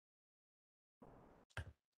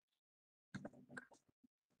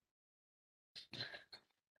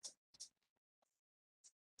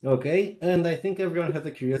 Okay, and I think everyone has a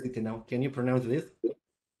curiosity now. Can you pronounce this?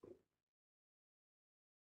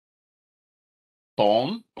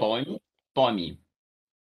 Pom, pomi.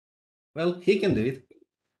 Well, he can do it.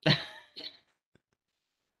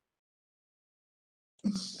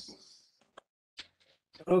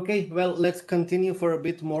 Okay, well, let's continue for a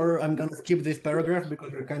bit more. I'm gonna skip this paragraph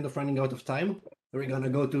because we're kind of running out of time. We're gonna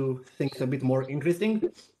go to things a bit more interesting.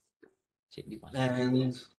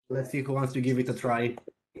 And let's see who wants to give it a try.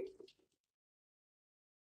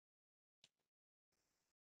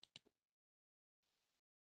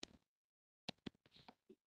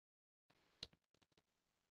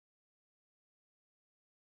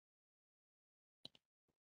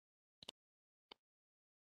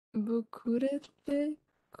 bucurate,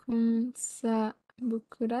 kunsa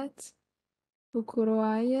bucurat,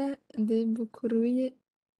 bucuroaia, de bucuruie,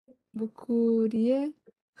 bucurie,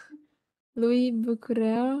 lui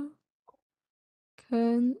bucurel,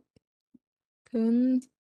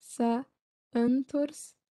 cansa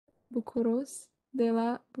antors, bucuros, de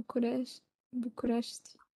la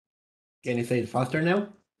Bucureste. Can you say it faster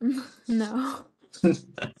now? No.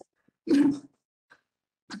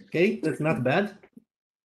 Okay, that's not bad.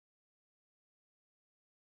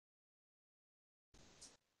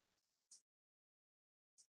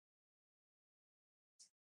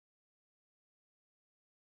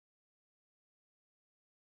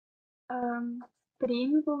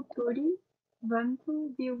 Prin vulturi,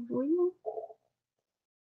 vântul viuvuie.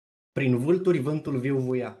 Prin vulturi vântul viu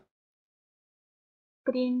vuia.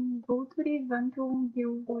 Prin vulturi, vântul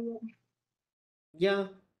viuvuie. Yeah,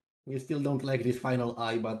 you still don't like this final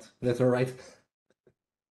I, but that's alright.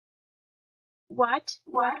 What?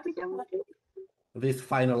 What we don't like? This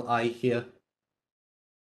final I here.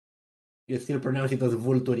 You still pronounce it as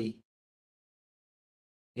vulturi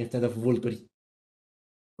instead of vulturi.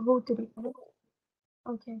 Vulturi.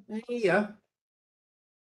 Okay. Yeah.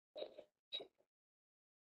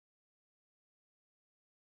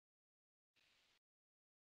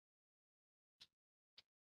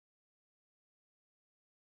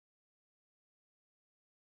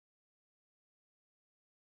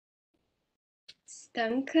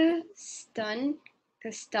 Stanca, stun,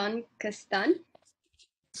 castan, castan.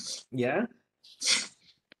 Yeah.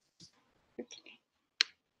 Okay.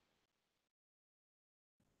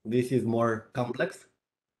 This is more complex.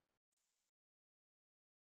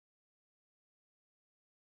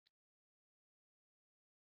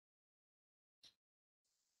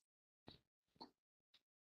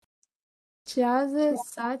 Chase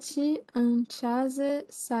sati, anchase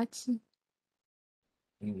sati.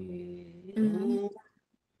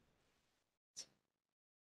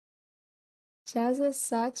 Chase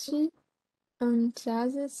sati,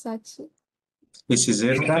 anchase sati. Esse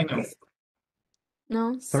Z não tem, não.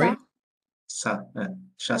 Não, Sorry? sa. Sa,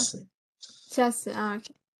 chasse. Chase,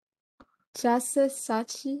 ok. Chase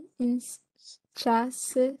sati,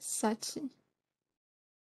 chase sati.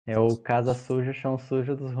 É o casa suja, chão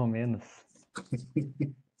sujo dos romenos.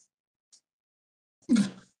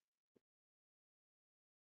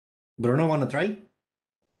 Bruno, wanna try?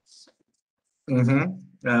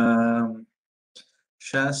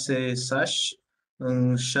 Chasse, sash,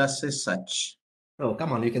 chasse, sach. Oh,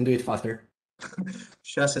 come on, you can do it faster.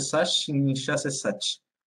 Chasse, sash, chasse, sach.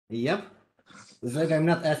 Yep. Zeg, I'm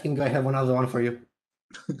not asking, I have another one for you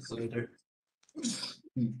later.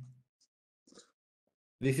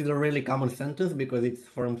 This is a really common sentence because it's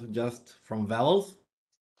formed just from vowels.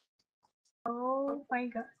 Oh my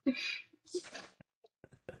god.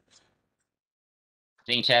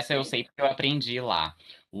 Gente, essa eu sei porque eu aprendi lá.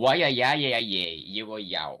 Uaiaiaiaiaiei,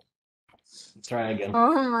 ioiau. Try again.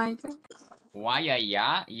 Oh my god.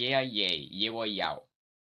 Uaiaiaiaiaiei, ioiau.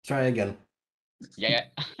 Try again.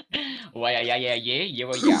 Uaiaiaiaiei,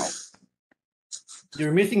 ioiau.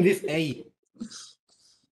 You're missing this A.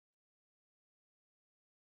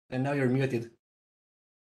 And now you're muted.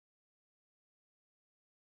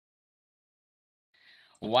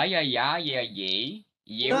 Uaiaiaiaiei,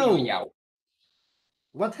 No. ioiau.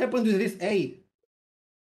 What happened with this A?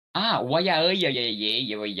 Ah, uaiaiaiaiei,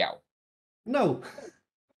 ioiau. No.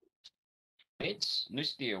 Bitch, no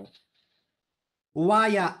estilo.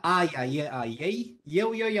 Waya, aya, ye, a, yay,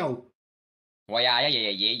 yo, yo, yo.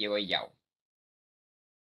 Uaiaiaiaiei, ioiau.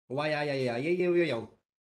 Waya, aya, ye, a, yay, yo, yo, yo.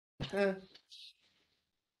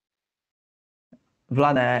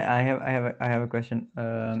 Vlad, I have a question.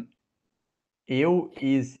 Eu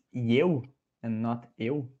is eu and not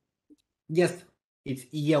eu? Yes, it's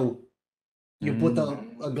yo. You put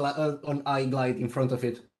an I glide in front of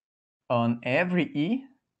it. On every E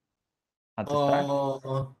at the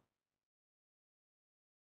start?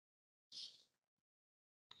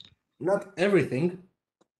 Not everything,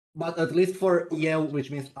 but at least for yo, which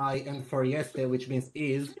means I, and for yeste, which means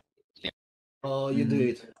is, you do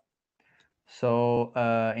it. So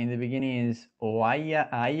in the beginning is oaya,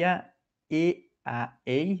 aya, e, a,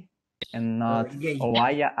 e, and not Yay.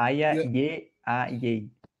 oaya, aya, Yeah. ye, a, ye.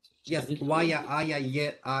 Yes, waya, aya,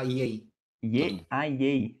 ye, a, yay. Ye, a,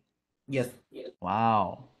 ye. Yes,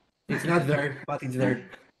 Wow. it's not there, but it's there.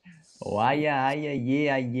 Oaya, aya, ye,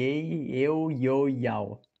 a, ye, eu, yo,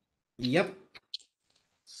 yau. Yep.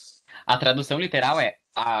 A tradução literal é: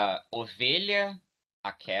 a ovelha,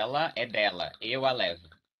 aquela, é dela, eu a levo.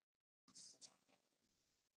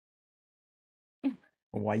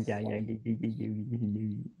 Oaya, aya, ye, ye, ye, ye,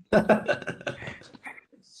 ye.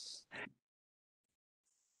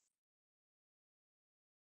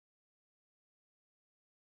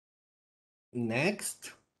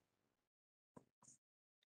 Next.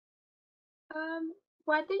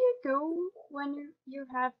 What do you do when you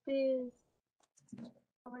have this?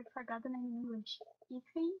 Oh, I forgot the name in English.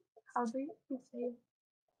 Hyphen? How do you say it?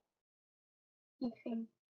 Hyphen.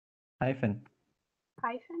 Hyphen.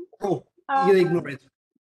 Hyphen? Oh, you ignore it.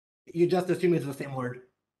 You just assume it's the same word.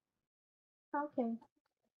 Okay.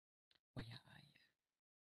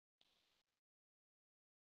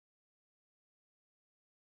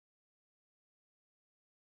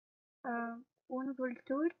 Un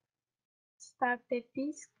vultur sta pe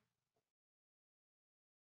pisc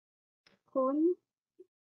cun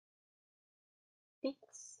pix.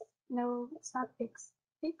 No, it's not pix.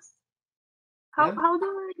 Pix? Yeah. How do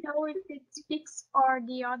I know if it's pix or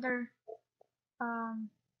the other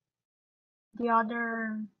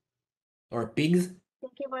Or pigs? I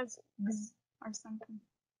think it was bz or something.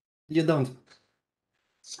 You don't.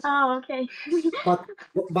 Oh, okay.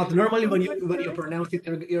 But normally when you pronounce it,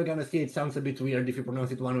 you're gonna see it sounds a bit weird if you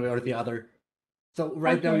pronounce it one way or the other. So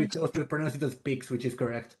right now you chose to pronounce it as pigs, which is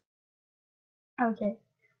correct. Okay.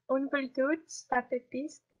 Un vultur sta pe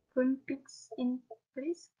pisc cun pix in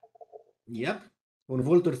plisc. Yep. Un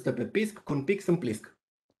vultur stă pe pisc cu un pix în plisc.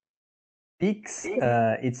 Pix,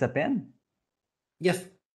 it's a pen? Yes.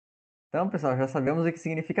 Então, pessoal, já sabemos o que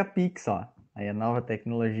significa Pix, ó. Aí a nova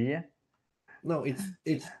tecnologia. No,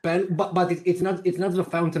 it's pen, but it's not the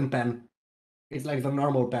fountain pen. It's like the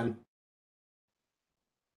normal pen.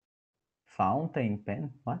 Fountain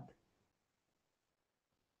pen? What?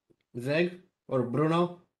 Zeg or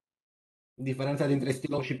Bruno? Diferența dintre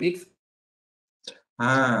stilou și pix?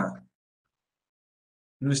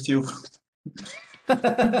 No estilo.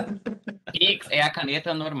 Pix é a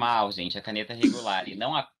caneta normal, gente, a caneta regular, e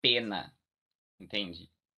não a pena, entende?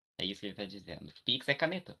 É isso que ele tá dizendo. Pix é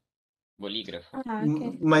caneta, bolígrafo. Ah,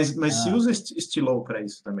 ok. Mas se usa estilou para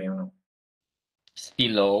isso também ou não?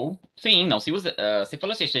 Stilou, sim, não se usa. Você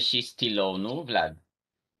falou se este stilou nu, Vlad?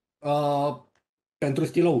 Pentru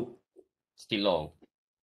stilou. Stilou.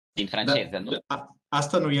 Din franceză, nu?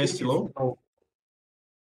 Asta nu e estilou?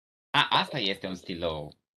 Asta este un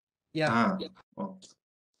stilou. Yeah.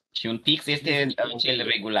 Și un pix este cel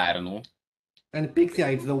regular, nu? And pix,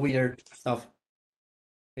 yeah, it's the weird stuff.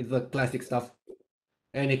 It's the classic stuff.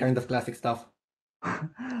 Any kind of classic stuff.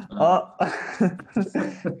 Oh,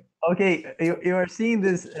 okay. You are seeing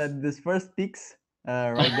this first Pix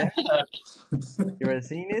right there. You are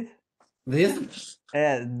seeing it. This?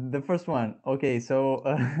 Yeah, the first one. Okay, so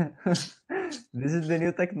this is the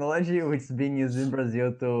new technology which is being used in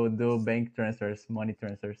Brazil to do bank transfers, money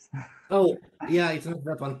transfers. Oh, yeah, it's not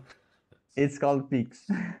that one. It's called Pix.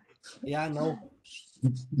 Yeah, no.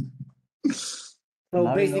 So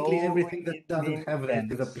Now basically you know everything that it doesn't means have pen.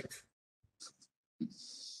 that is a pix.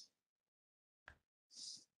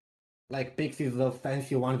 Like pix is the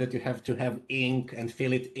fancy one that you have to have ink and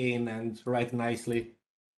fill it in and write nicely.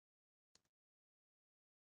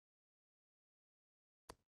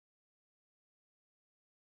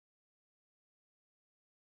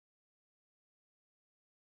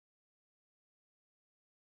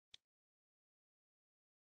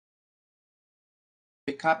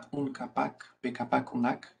 Pe cap un capac, pe capac un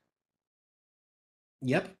lac.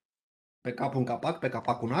 Yep. Pe cap un capac, pe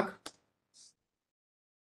capac un ac.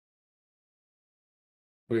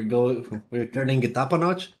 We're turning it up a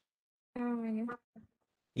notch.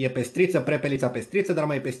 E pestriță, prepelița pestriță, dar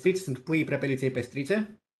mai pestriți sunt puii prepeliței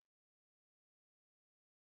pestrițe.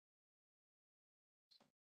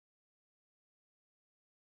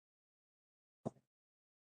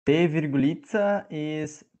 T virgulita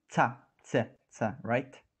is ta,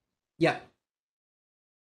 right? Yeah.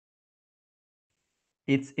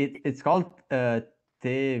 It's called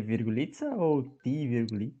T virgulita or T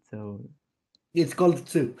virgulita? Or... It's called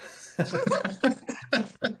tsu.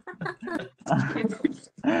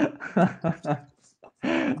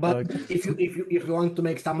 But Okay. if you want to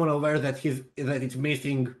make someone aware that it's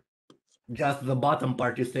missing just the bottom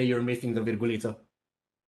part, you say you're missing the virgulita.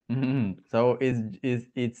 So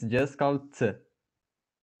it's just called T.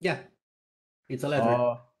 Yeah, it's a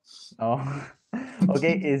letter. Oh.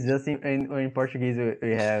 Okay, it's just in Portuguese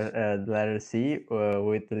we have the letter C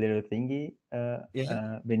with the little thingy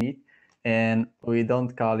beneath, and we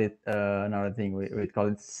don't call it another thing. We call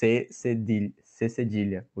it C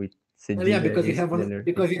cedilha with cedilha. Yeah, because you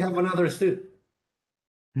have another su.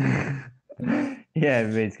 Yeah,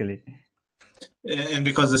 basically. And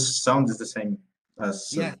because the sound is the same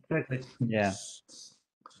as yeah, exactly. Yeah.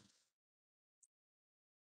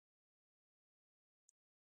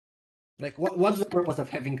 Like, what's the purpose of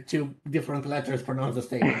having two different letters pronounced the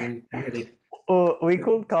same? I mean, really. We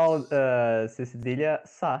could call cedilha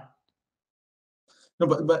sa. No,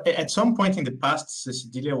 but at some point in the past,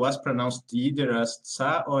 Cecilia was pronounced either as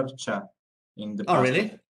sa or cha. In the past. Oh,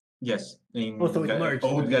 really? Yes, in so it merged.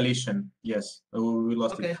 Old Galician. Yes, we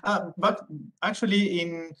lost Okay. it. But actually, in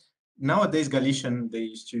nowadays Galician, they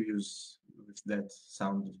used to use with that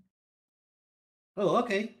sound. Oh,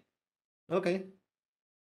 okay. Okay.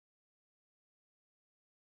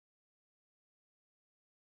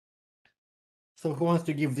 So who wants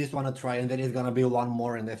to give this one a try? And then it's gonna be one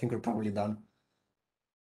more, and I think we're probably done.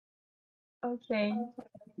 Okay,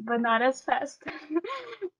 but not as fast.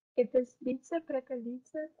 E pestriță,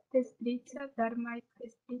 prepeliță, pestriță, dar mai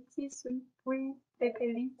pestriții sunt pui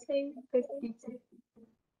prepeliței pestrițe.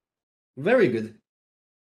 Very good.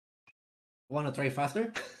 Wanna try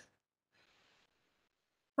faster?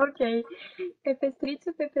 Okay, e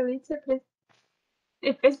pestriță, pepeliță,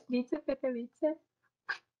 e pestriță, pepeliță,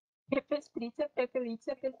 e pestriță,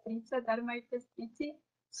 pepeliță, pestriță, dar mai pestriții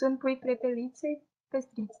sunt pui prepeliței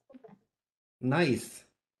pestrițe. Nice.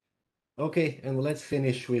 Okay, and let's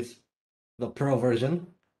finish with the pro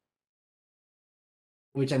version,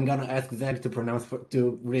 which I'm gonna ask Zach to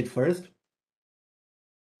to read first.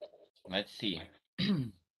 Let's see.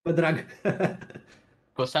 But drag.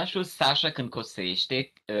 Cosașul sașă când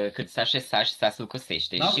cosește, cât sașe sași, sasul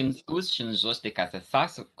cosește. Da. Și în sus și în jos de casă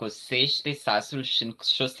sasul cosește, sasul și în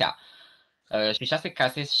șosea. Și 6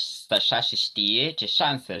 case așa și știe ce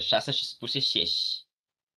șansă, 6 și spuse șeși.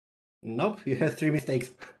 Nope, you have 3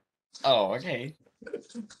 mistakes. Oh, okay.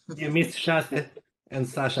 You missed Shase and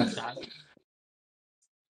Sasha.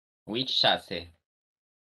 Which 6?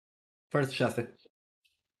 First Shase.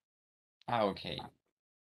 Ah, okay.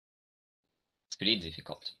 It's pretty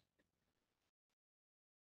difficult.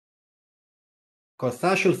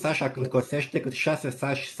 Cosașul Sasha când cosește, cât 6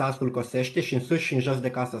 sași sasul cosește și în sus și în jos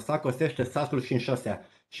de casă sa cosește sasul și în șosea.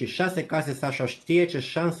 Și 6 case Sasha știe ce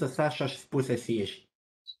șansă Sasha și spuse sieși.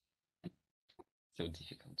 So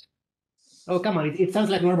difficult. Oh, come on, it sounds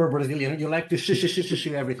like normal Brazilian. You like to sh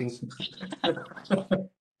everything.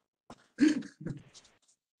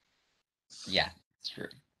 Yeah, it's true.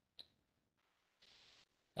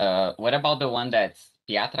 What about the one that's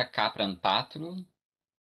piatra capra în patru?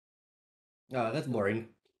 Oh, that's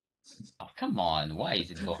boring. Oh, come on. Why is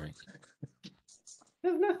it boring?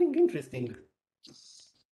 There's nothing interesting.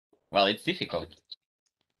 Well, it's difficult.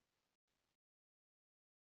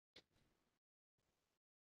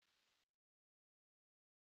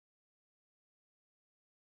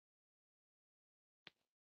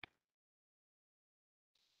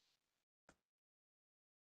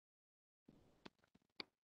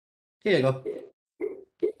 Here you go.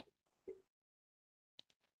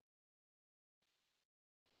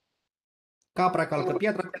 Capra calcă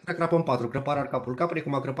piatra, piatra crapă în patru. Crăparea ar capul caprei,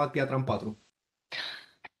 cum a crăpat piatra în patru.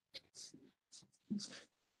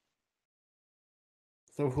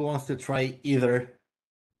 So who wants to try either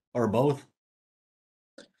or both?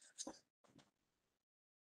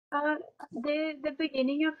 The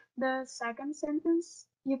beginning of the second sentence,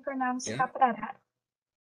 you pronounce Yeah. caprarar.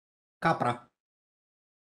 Capra.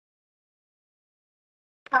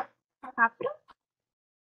 Capra?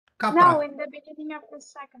 Capra. No, in the beginning of the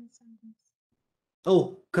second sentence.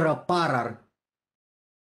 Oh, crăparar.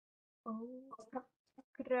 Oh,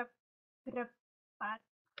 crăparar?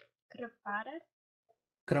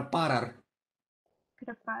 Crăparar.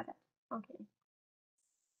 Crăparar, okay.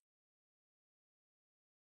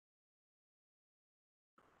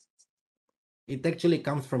 It actually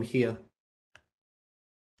comes from here.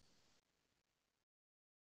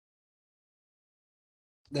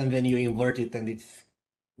 And then you invert it and it's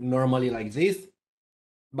normally like this,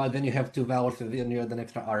 but then you have 2 vowels and then you add an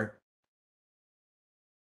extra R.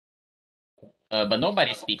 But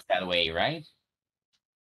nobody speaks that way, right?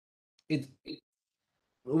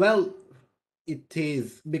 Well, it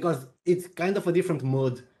is, because it's kind of a different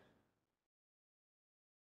mood.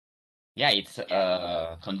 Yeah, it's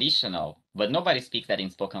conditional, but nobody speaks that in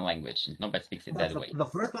spoken language. Nobody speaks it that way.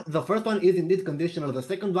 The first one is indeed conditional. The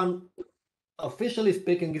second one, officially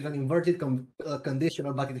speaking, is an inverted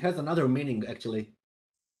conditional, but it has another meaning, actually.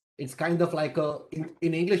 It's kind of like,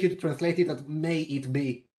 in English, you translate it as may it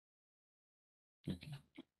be. Okay.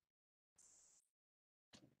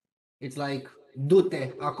 It's like,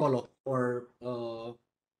 du-te acolo, or,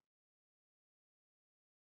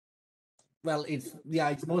 well,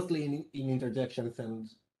 it's mostly in interjections, and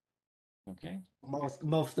Okay.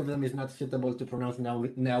 most of them is not suitable to pronounce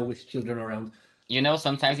now with children around. You know,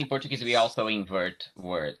 sometimes in Portuguese we also invert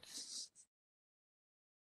words.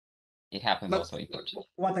 It happens But also in Portuguese.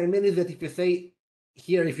 what I mean is that if you say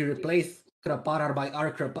here, if you replace crăparar by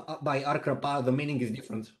ar crăpa, the meaning is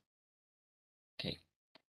different. Okay.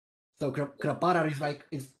 So crepare is like,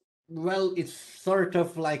 it's sort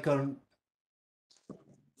of like a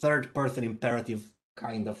third person imperative,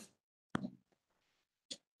 kind of.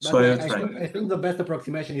 So But I I think the best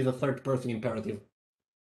approximation is a third person imperative.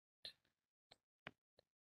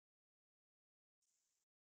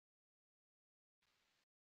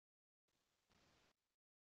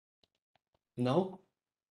 No?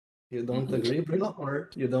 You don't agree, Bruno? Or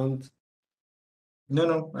you don't?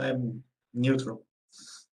 No, I'm neutral.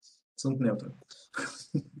 Sunt neutru.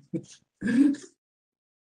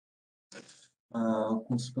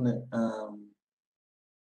 Cum spune?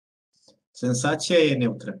 Sensația e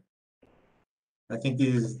neutră. I think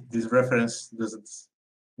this reference doesn't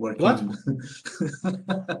work. What?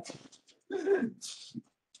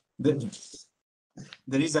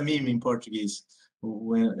 There is a meme in Portuguese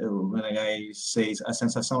when a guy says a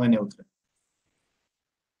sensação é neutra.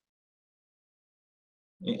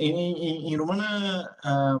 Em română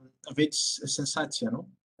aveți senzația, nu?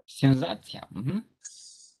 Senzația.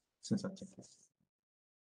 Senzația.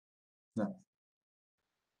 Da.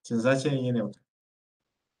 Senzația e neutră.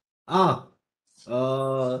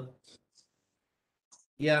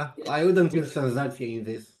 Yeah, I wouldn't use sensația in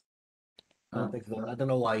this context, though. I don't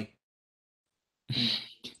know why.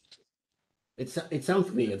 It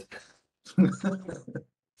sounds weird.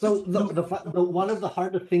 So the one of the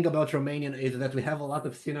hardest thing about Romanian is that we have a lot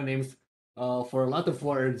of synonyms for a lot of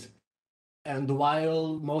words, and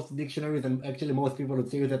while most dictionaries and actually most people would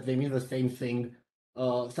say that they mean the same thing,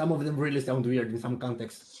 some of them really sound weird in some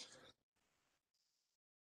contexts.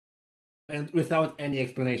 And without any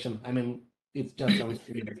explanation. I mean, it just sounds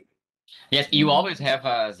weird. Yes, you always have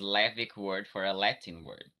a Slavic word for a Latin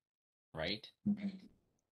word, right?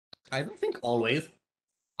 I don't think always.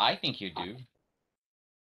 I think you do.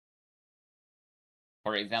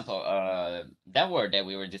 For example, that word that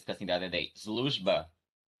we were discussing the other day, služba,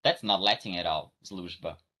 that's not Latin at all,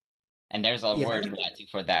 služba. And there's a word in Latin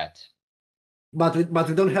for that. But we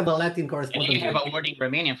don't have a Latin correspondent. And you have a word in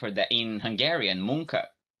Romanian for that, in Hungarian, munka.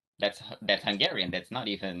 That's Hungarian, that's not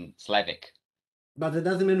even Slavic. But it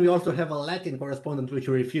doesn't mean we also have a Latin correspondent which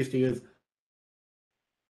we refuse to use.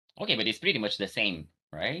 Okay, but it's pretty much the same,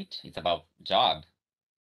 right? It's about job.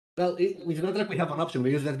 Well, it's not like we have an option.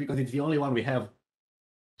 We use that because it's the only one we have.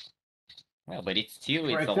 Well, but it's still,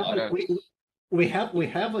 For it's example, a lot of... we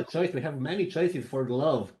have a choice. We have many choices for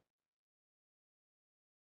glove.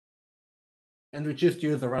 And we choose to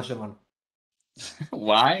use the Russian one.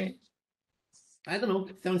 Why? I don't know.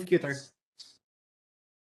 It sounds cuter.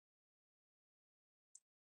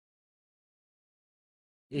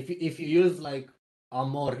 If you use like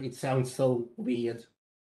amor, it sounds so weird.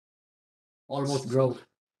 Almost gross.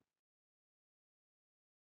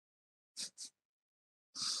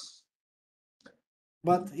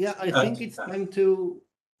 But yeah, I think it's time to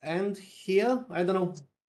end here. I don't know.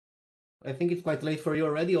 I think it's quite late for you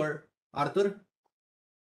already, or Arthur?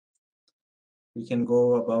 We can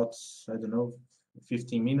go about, I don't know,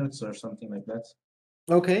 15 minutes or something like that.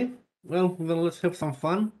 Okay. Well, then let's have some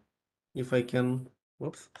fun. If I can...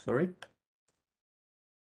 Whoops, sorry.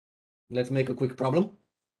 Let's make a quick problem.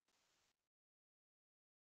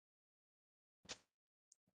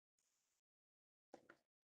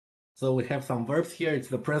 So we have some verbs here. It's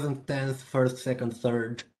the present tense, first, second,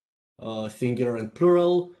 third, singular and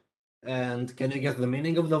plural. And can you guess the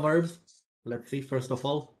meaning of the verbs? Let's see, first of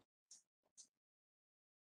all.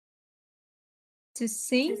 To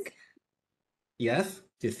sing? Yes,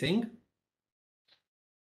 to sing.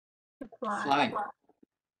 To fly.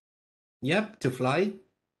 Yep, to fly.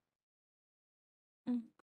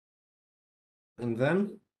 And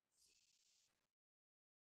then?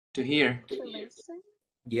 To hear. To listen.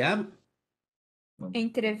 Yeah.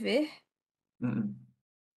 Entrever?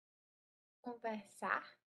 Conversar.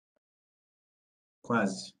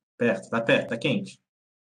 Quase. Perto, tá perto, tá quente.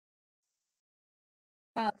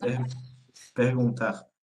 Perguntar.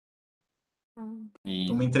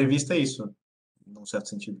 Uma entrevista é isso, num certo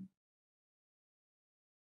sentido.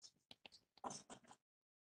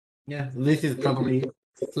 Yeah, this is probably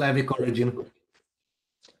Slavic origin.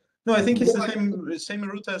 No, I think it's the same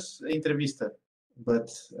root as entrevista, but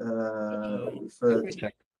Let me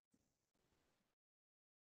check.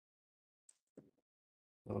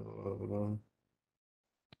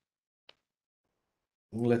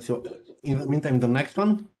 Let's see. In the meantime, the next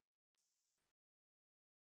one.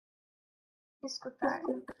 Escutar.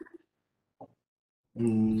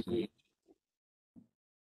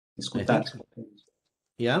 Escutar.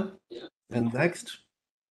 Yeah. And next.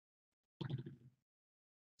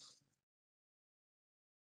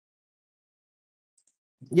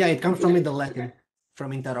 Yeah, it comes from the Latin,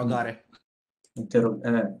 from interrogare.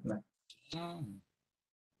 Oh,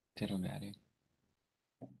 interrogare.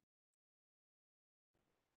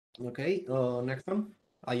 Okay, next one.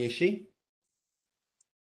 Ayeshi.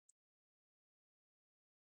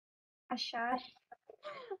 Achar.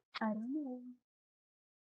 I don't know.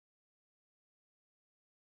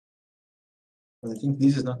 I think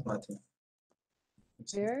this is not Latin.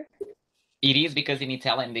 Where? It is because in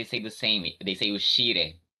Italian they say the same. They say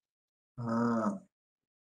uscire. Ah,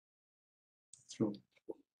 true.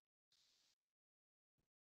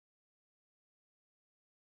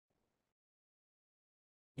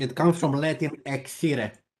 It comes from Latin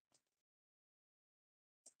exire.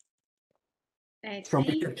 From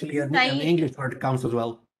Sair. it actually an Sair. English word comes as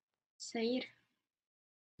well. Sair.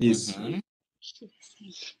 Yes. Mhm. Sair.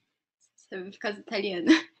 So because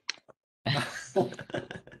italiano.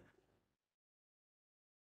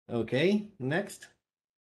 Okay, next.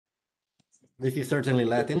 This is certainly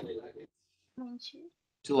Latin. Mentir.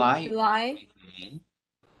 To lie. Lie. Mhm.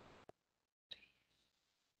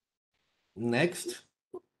 Next.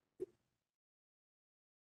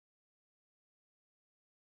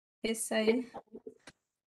 Esse aí.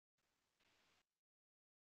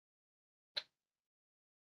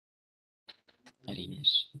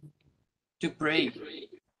 Arias. To pray.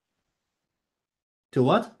 To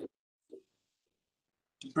what?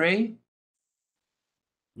 To pray.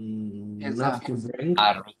 Not to bring.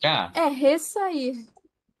 Arrogar. É ressair.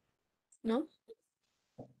 Não?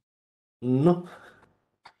 No.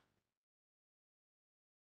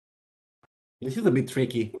 This is a bit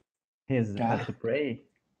tricky. He's Ah. to pray.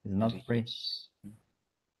 He's not to pray. Arias.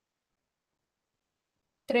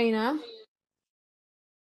 Treinar.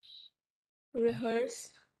 Rehearse.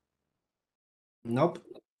 Nope.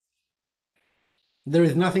 There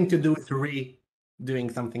is nothing to do with doing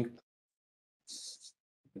something.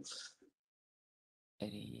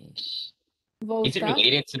 Arias. Is it Voltar.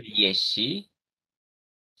 related to yeshi?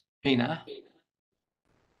 Reinar.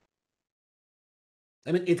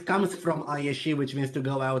 I mean, it comes from ayeshi, which means to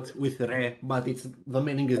go out with re, but the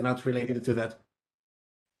meaning is not related to that.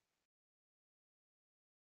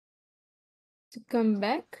 To come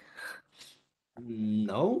back.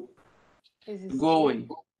 No. To go away.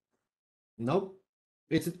 Nope.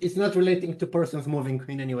 It's not relating to persons moving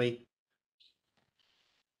in any way.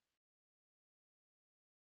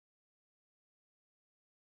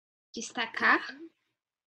 Destacar.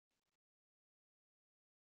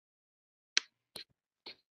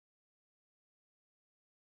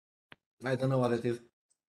 I don't know what it is.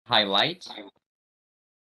 Highlight.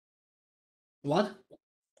 What?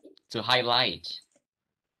 To highlight.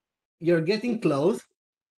 You're getting close.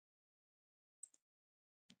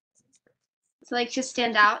 It's like to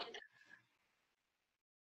stand out.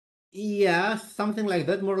 Yeah, something like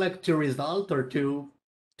that. More like to result or to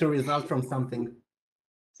result from something.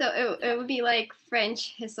 So it would be like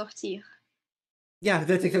French ressortir. Yeah,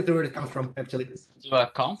 that's exactly where it comes from, actually. To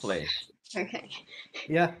accomplish. Okay.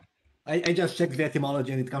 Yeah. I just checked the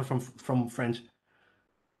etymology and it comes from French.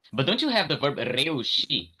 But don't you have the verb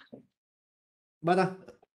reushi? But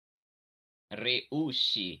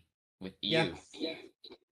Reushi with yeah.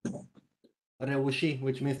 you. Reushi,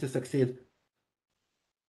 which means to succeed.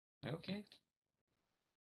 Okay.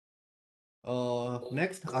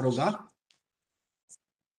 Next, aruga.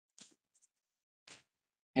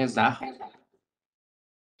 Rezar.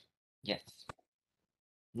 Yes.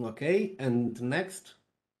 Okay, and next.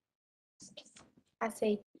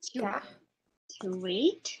 Aceitar. To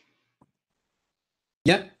wait.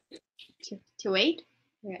 Yep, To wait.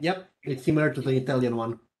 yep. It's similar to the Italian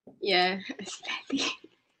one. Yeah. Aspetta.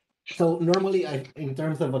 So normally, in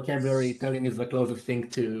terms of vocabulary, Italian is the closest thing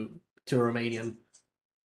to Romanian.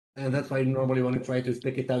 And that's why normally when we try to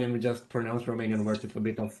speak Italian, we just pronounce Romanian words with a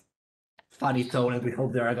bit of funny tone, and we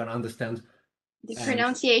hope they are gonna understand. The And-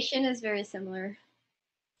 pronunciation is very similar.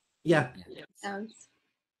 Yeah, Sounds.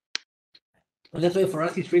 and that's why for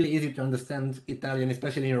us it's really easy to understand Italian,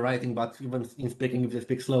 especially in writing, but even in speaking, if they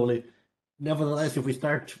speak slowly. Nevertheless, if we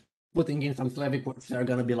start putting in some Slavic words, they're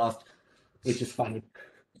gonna be lost, which is funny.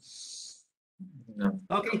 No.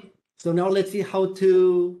 Okay, so now let's see how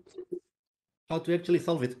to actually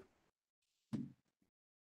solve it.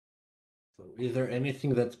 So is there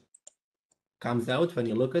anything that comes out when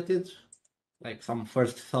you look at it? Like some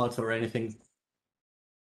first thoughts or anything?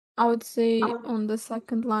 I would say on the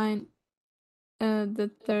second line,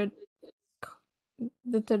 the third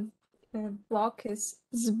block is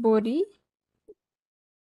zbori.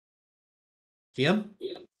 Yeah,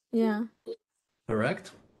 Yeah.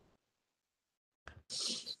 correct.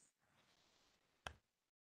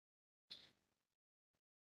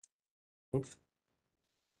 Oops.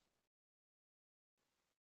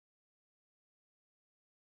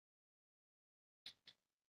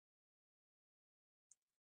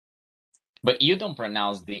 But you don't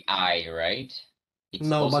pronounce the I, right? It's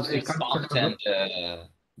No, supposed but to it can't soften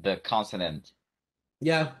the consonant.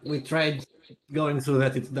 Yeah, we tried going through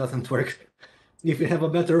that, it doesn't work. If you have a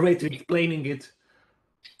better way to explaining it.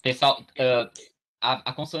 Pessoal,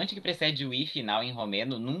 a consoante que precede o I final em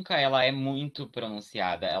romeno, nunca ela é muito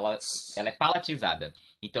pronunciada, ela é palatizada.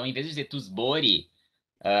 Então, em vez de dizer tusbori,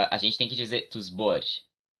 a gente tem que dizer tusbor.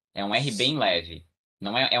 É um R bem leve.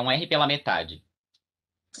 Não é um R pela metade.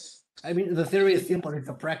 I mean, the theory is simple, it's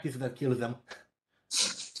a practice that kills them.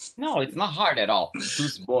 No, it's not hard at all.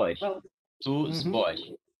 Tusbor. Well, Tusbor.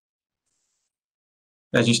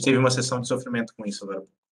 A gente teve uma sessão de sofrimento com isso agora.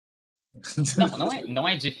 Não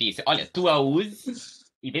é difícil. Olha, tua use,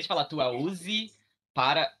 em vez de falar tua use,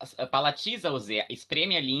 palatiza o Z,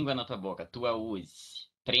 espreme a língua na tua boca. Tua use.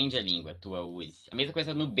 Prende a língua, tua use. A mesma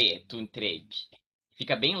coisa no B, tu entrebe.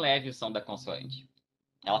 Fica bem leve o som da consoante.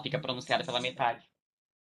 Ela fica pronunciada pela metade.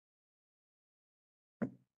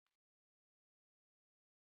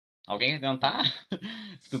 Alguém quer tentar?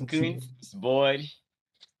 Sukunt, sbor.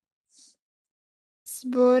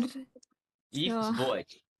 Sbor. Isso, sbor.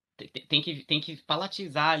 Tem que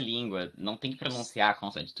palatizar a língua. Não tem que pronunciar a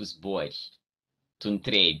consoante. Tu sbor. Tu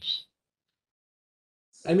entrebe.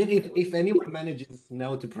 I mean, if anyone manages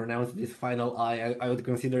now to pronounce this final I would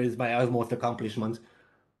consider it by utmost accomplishment.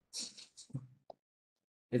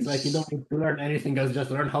 It's like you don't need to learn anything else,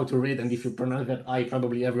 just learn how to read, and if you pronounce that I,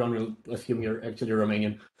 probably everyone will assume you're actually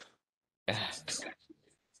Romanian.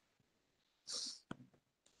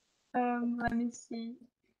 Let me see.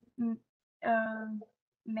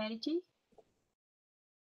 Mergi?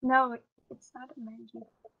 No, it's not a mergi.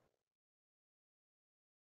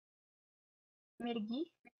 Mergi?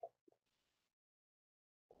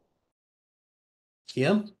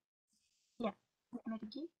 Yeah? Yeah,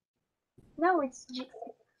 mergi. No, it's G.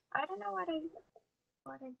 I don't know what I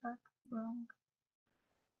got wrong.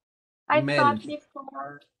 I thought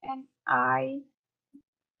before an I,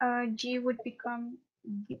 G would become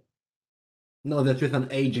G. No, there's just an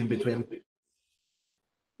age in between.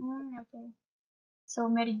 Okay. So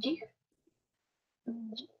mergi.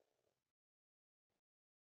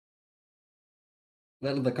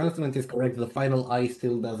 Well, the consonant is correct, the final I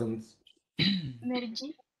still doesn't.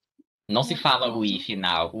 Mergi. Não se fala o I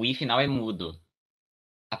final. O I final é mudo.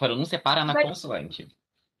 A pronúncia para na consoante.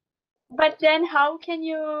 But then how can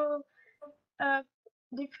you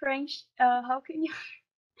differentiate? How can you?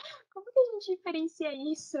 Como que a gente diferencia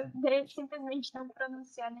isso de simplesmente não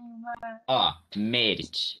pronunciar nenhuma? Ó,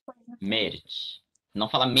 merit. Merit. Não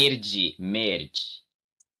fala merdi, merit.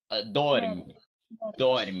 Dorme.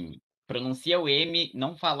 Dorme. Pronuncia o M,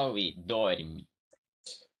 não fala o I. Dorme.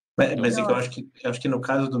 Mas é que eu acho que no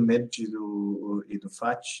caso do merit e do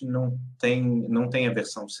fat não tem a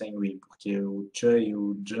versão sem o I, porque o ch e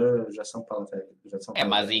o j já são palavras.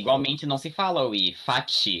 Mas igualmente não se fala o I.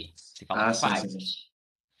 Fati. Se fala fat. Sim.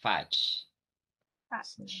 Fat.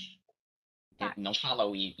 Sim. Não fala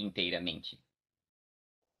o I inteiramente.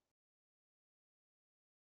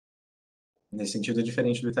 Nesse sentido é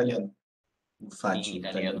diferente do italiano. O fat. Sim,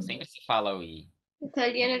 italiano sempre se fala o I. O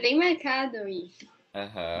italiano é bem marcado o I.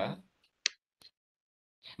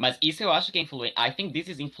 Mas isso eu acho que é influência. I think this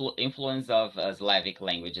is influence of Slavic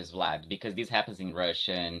languages, Vlad, because this happens in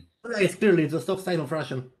Russian. It's clearly the soft sign of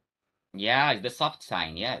Russian. Yeah, it's the soft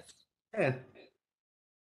sign, yes. Yeah.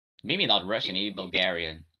 Maybe not Russian, maybe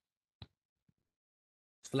Bulgarian.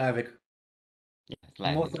 Slavic. Yeah,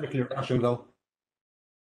 Slavic. Most likely Russian, though.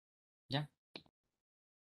 Yeah.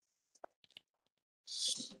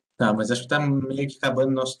 Tá, mas acho que tá meio que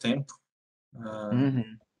acabando nosso tempo.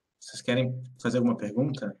 Vocês querem fazer alguma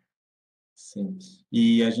pergunta? Sim.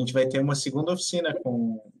 E a gente vai ter uma segunda oficina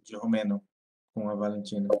de romeno com a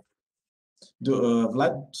Valentina.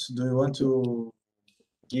 Vlad, do you want to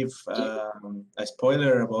give a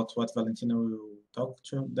spoiler about what Valentina will talk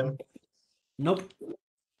to them? Nope.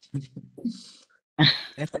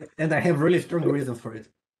 And I have really strong reasons for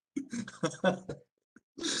it.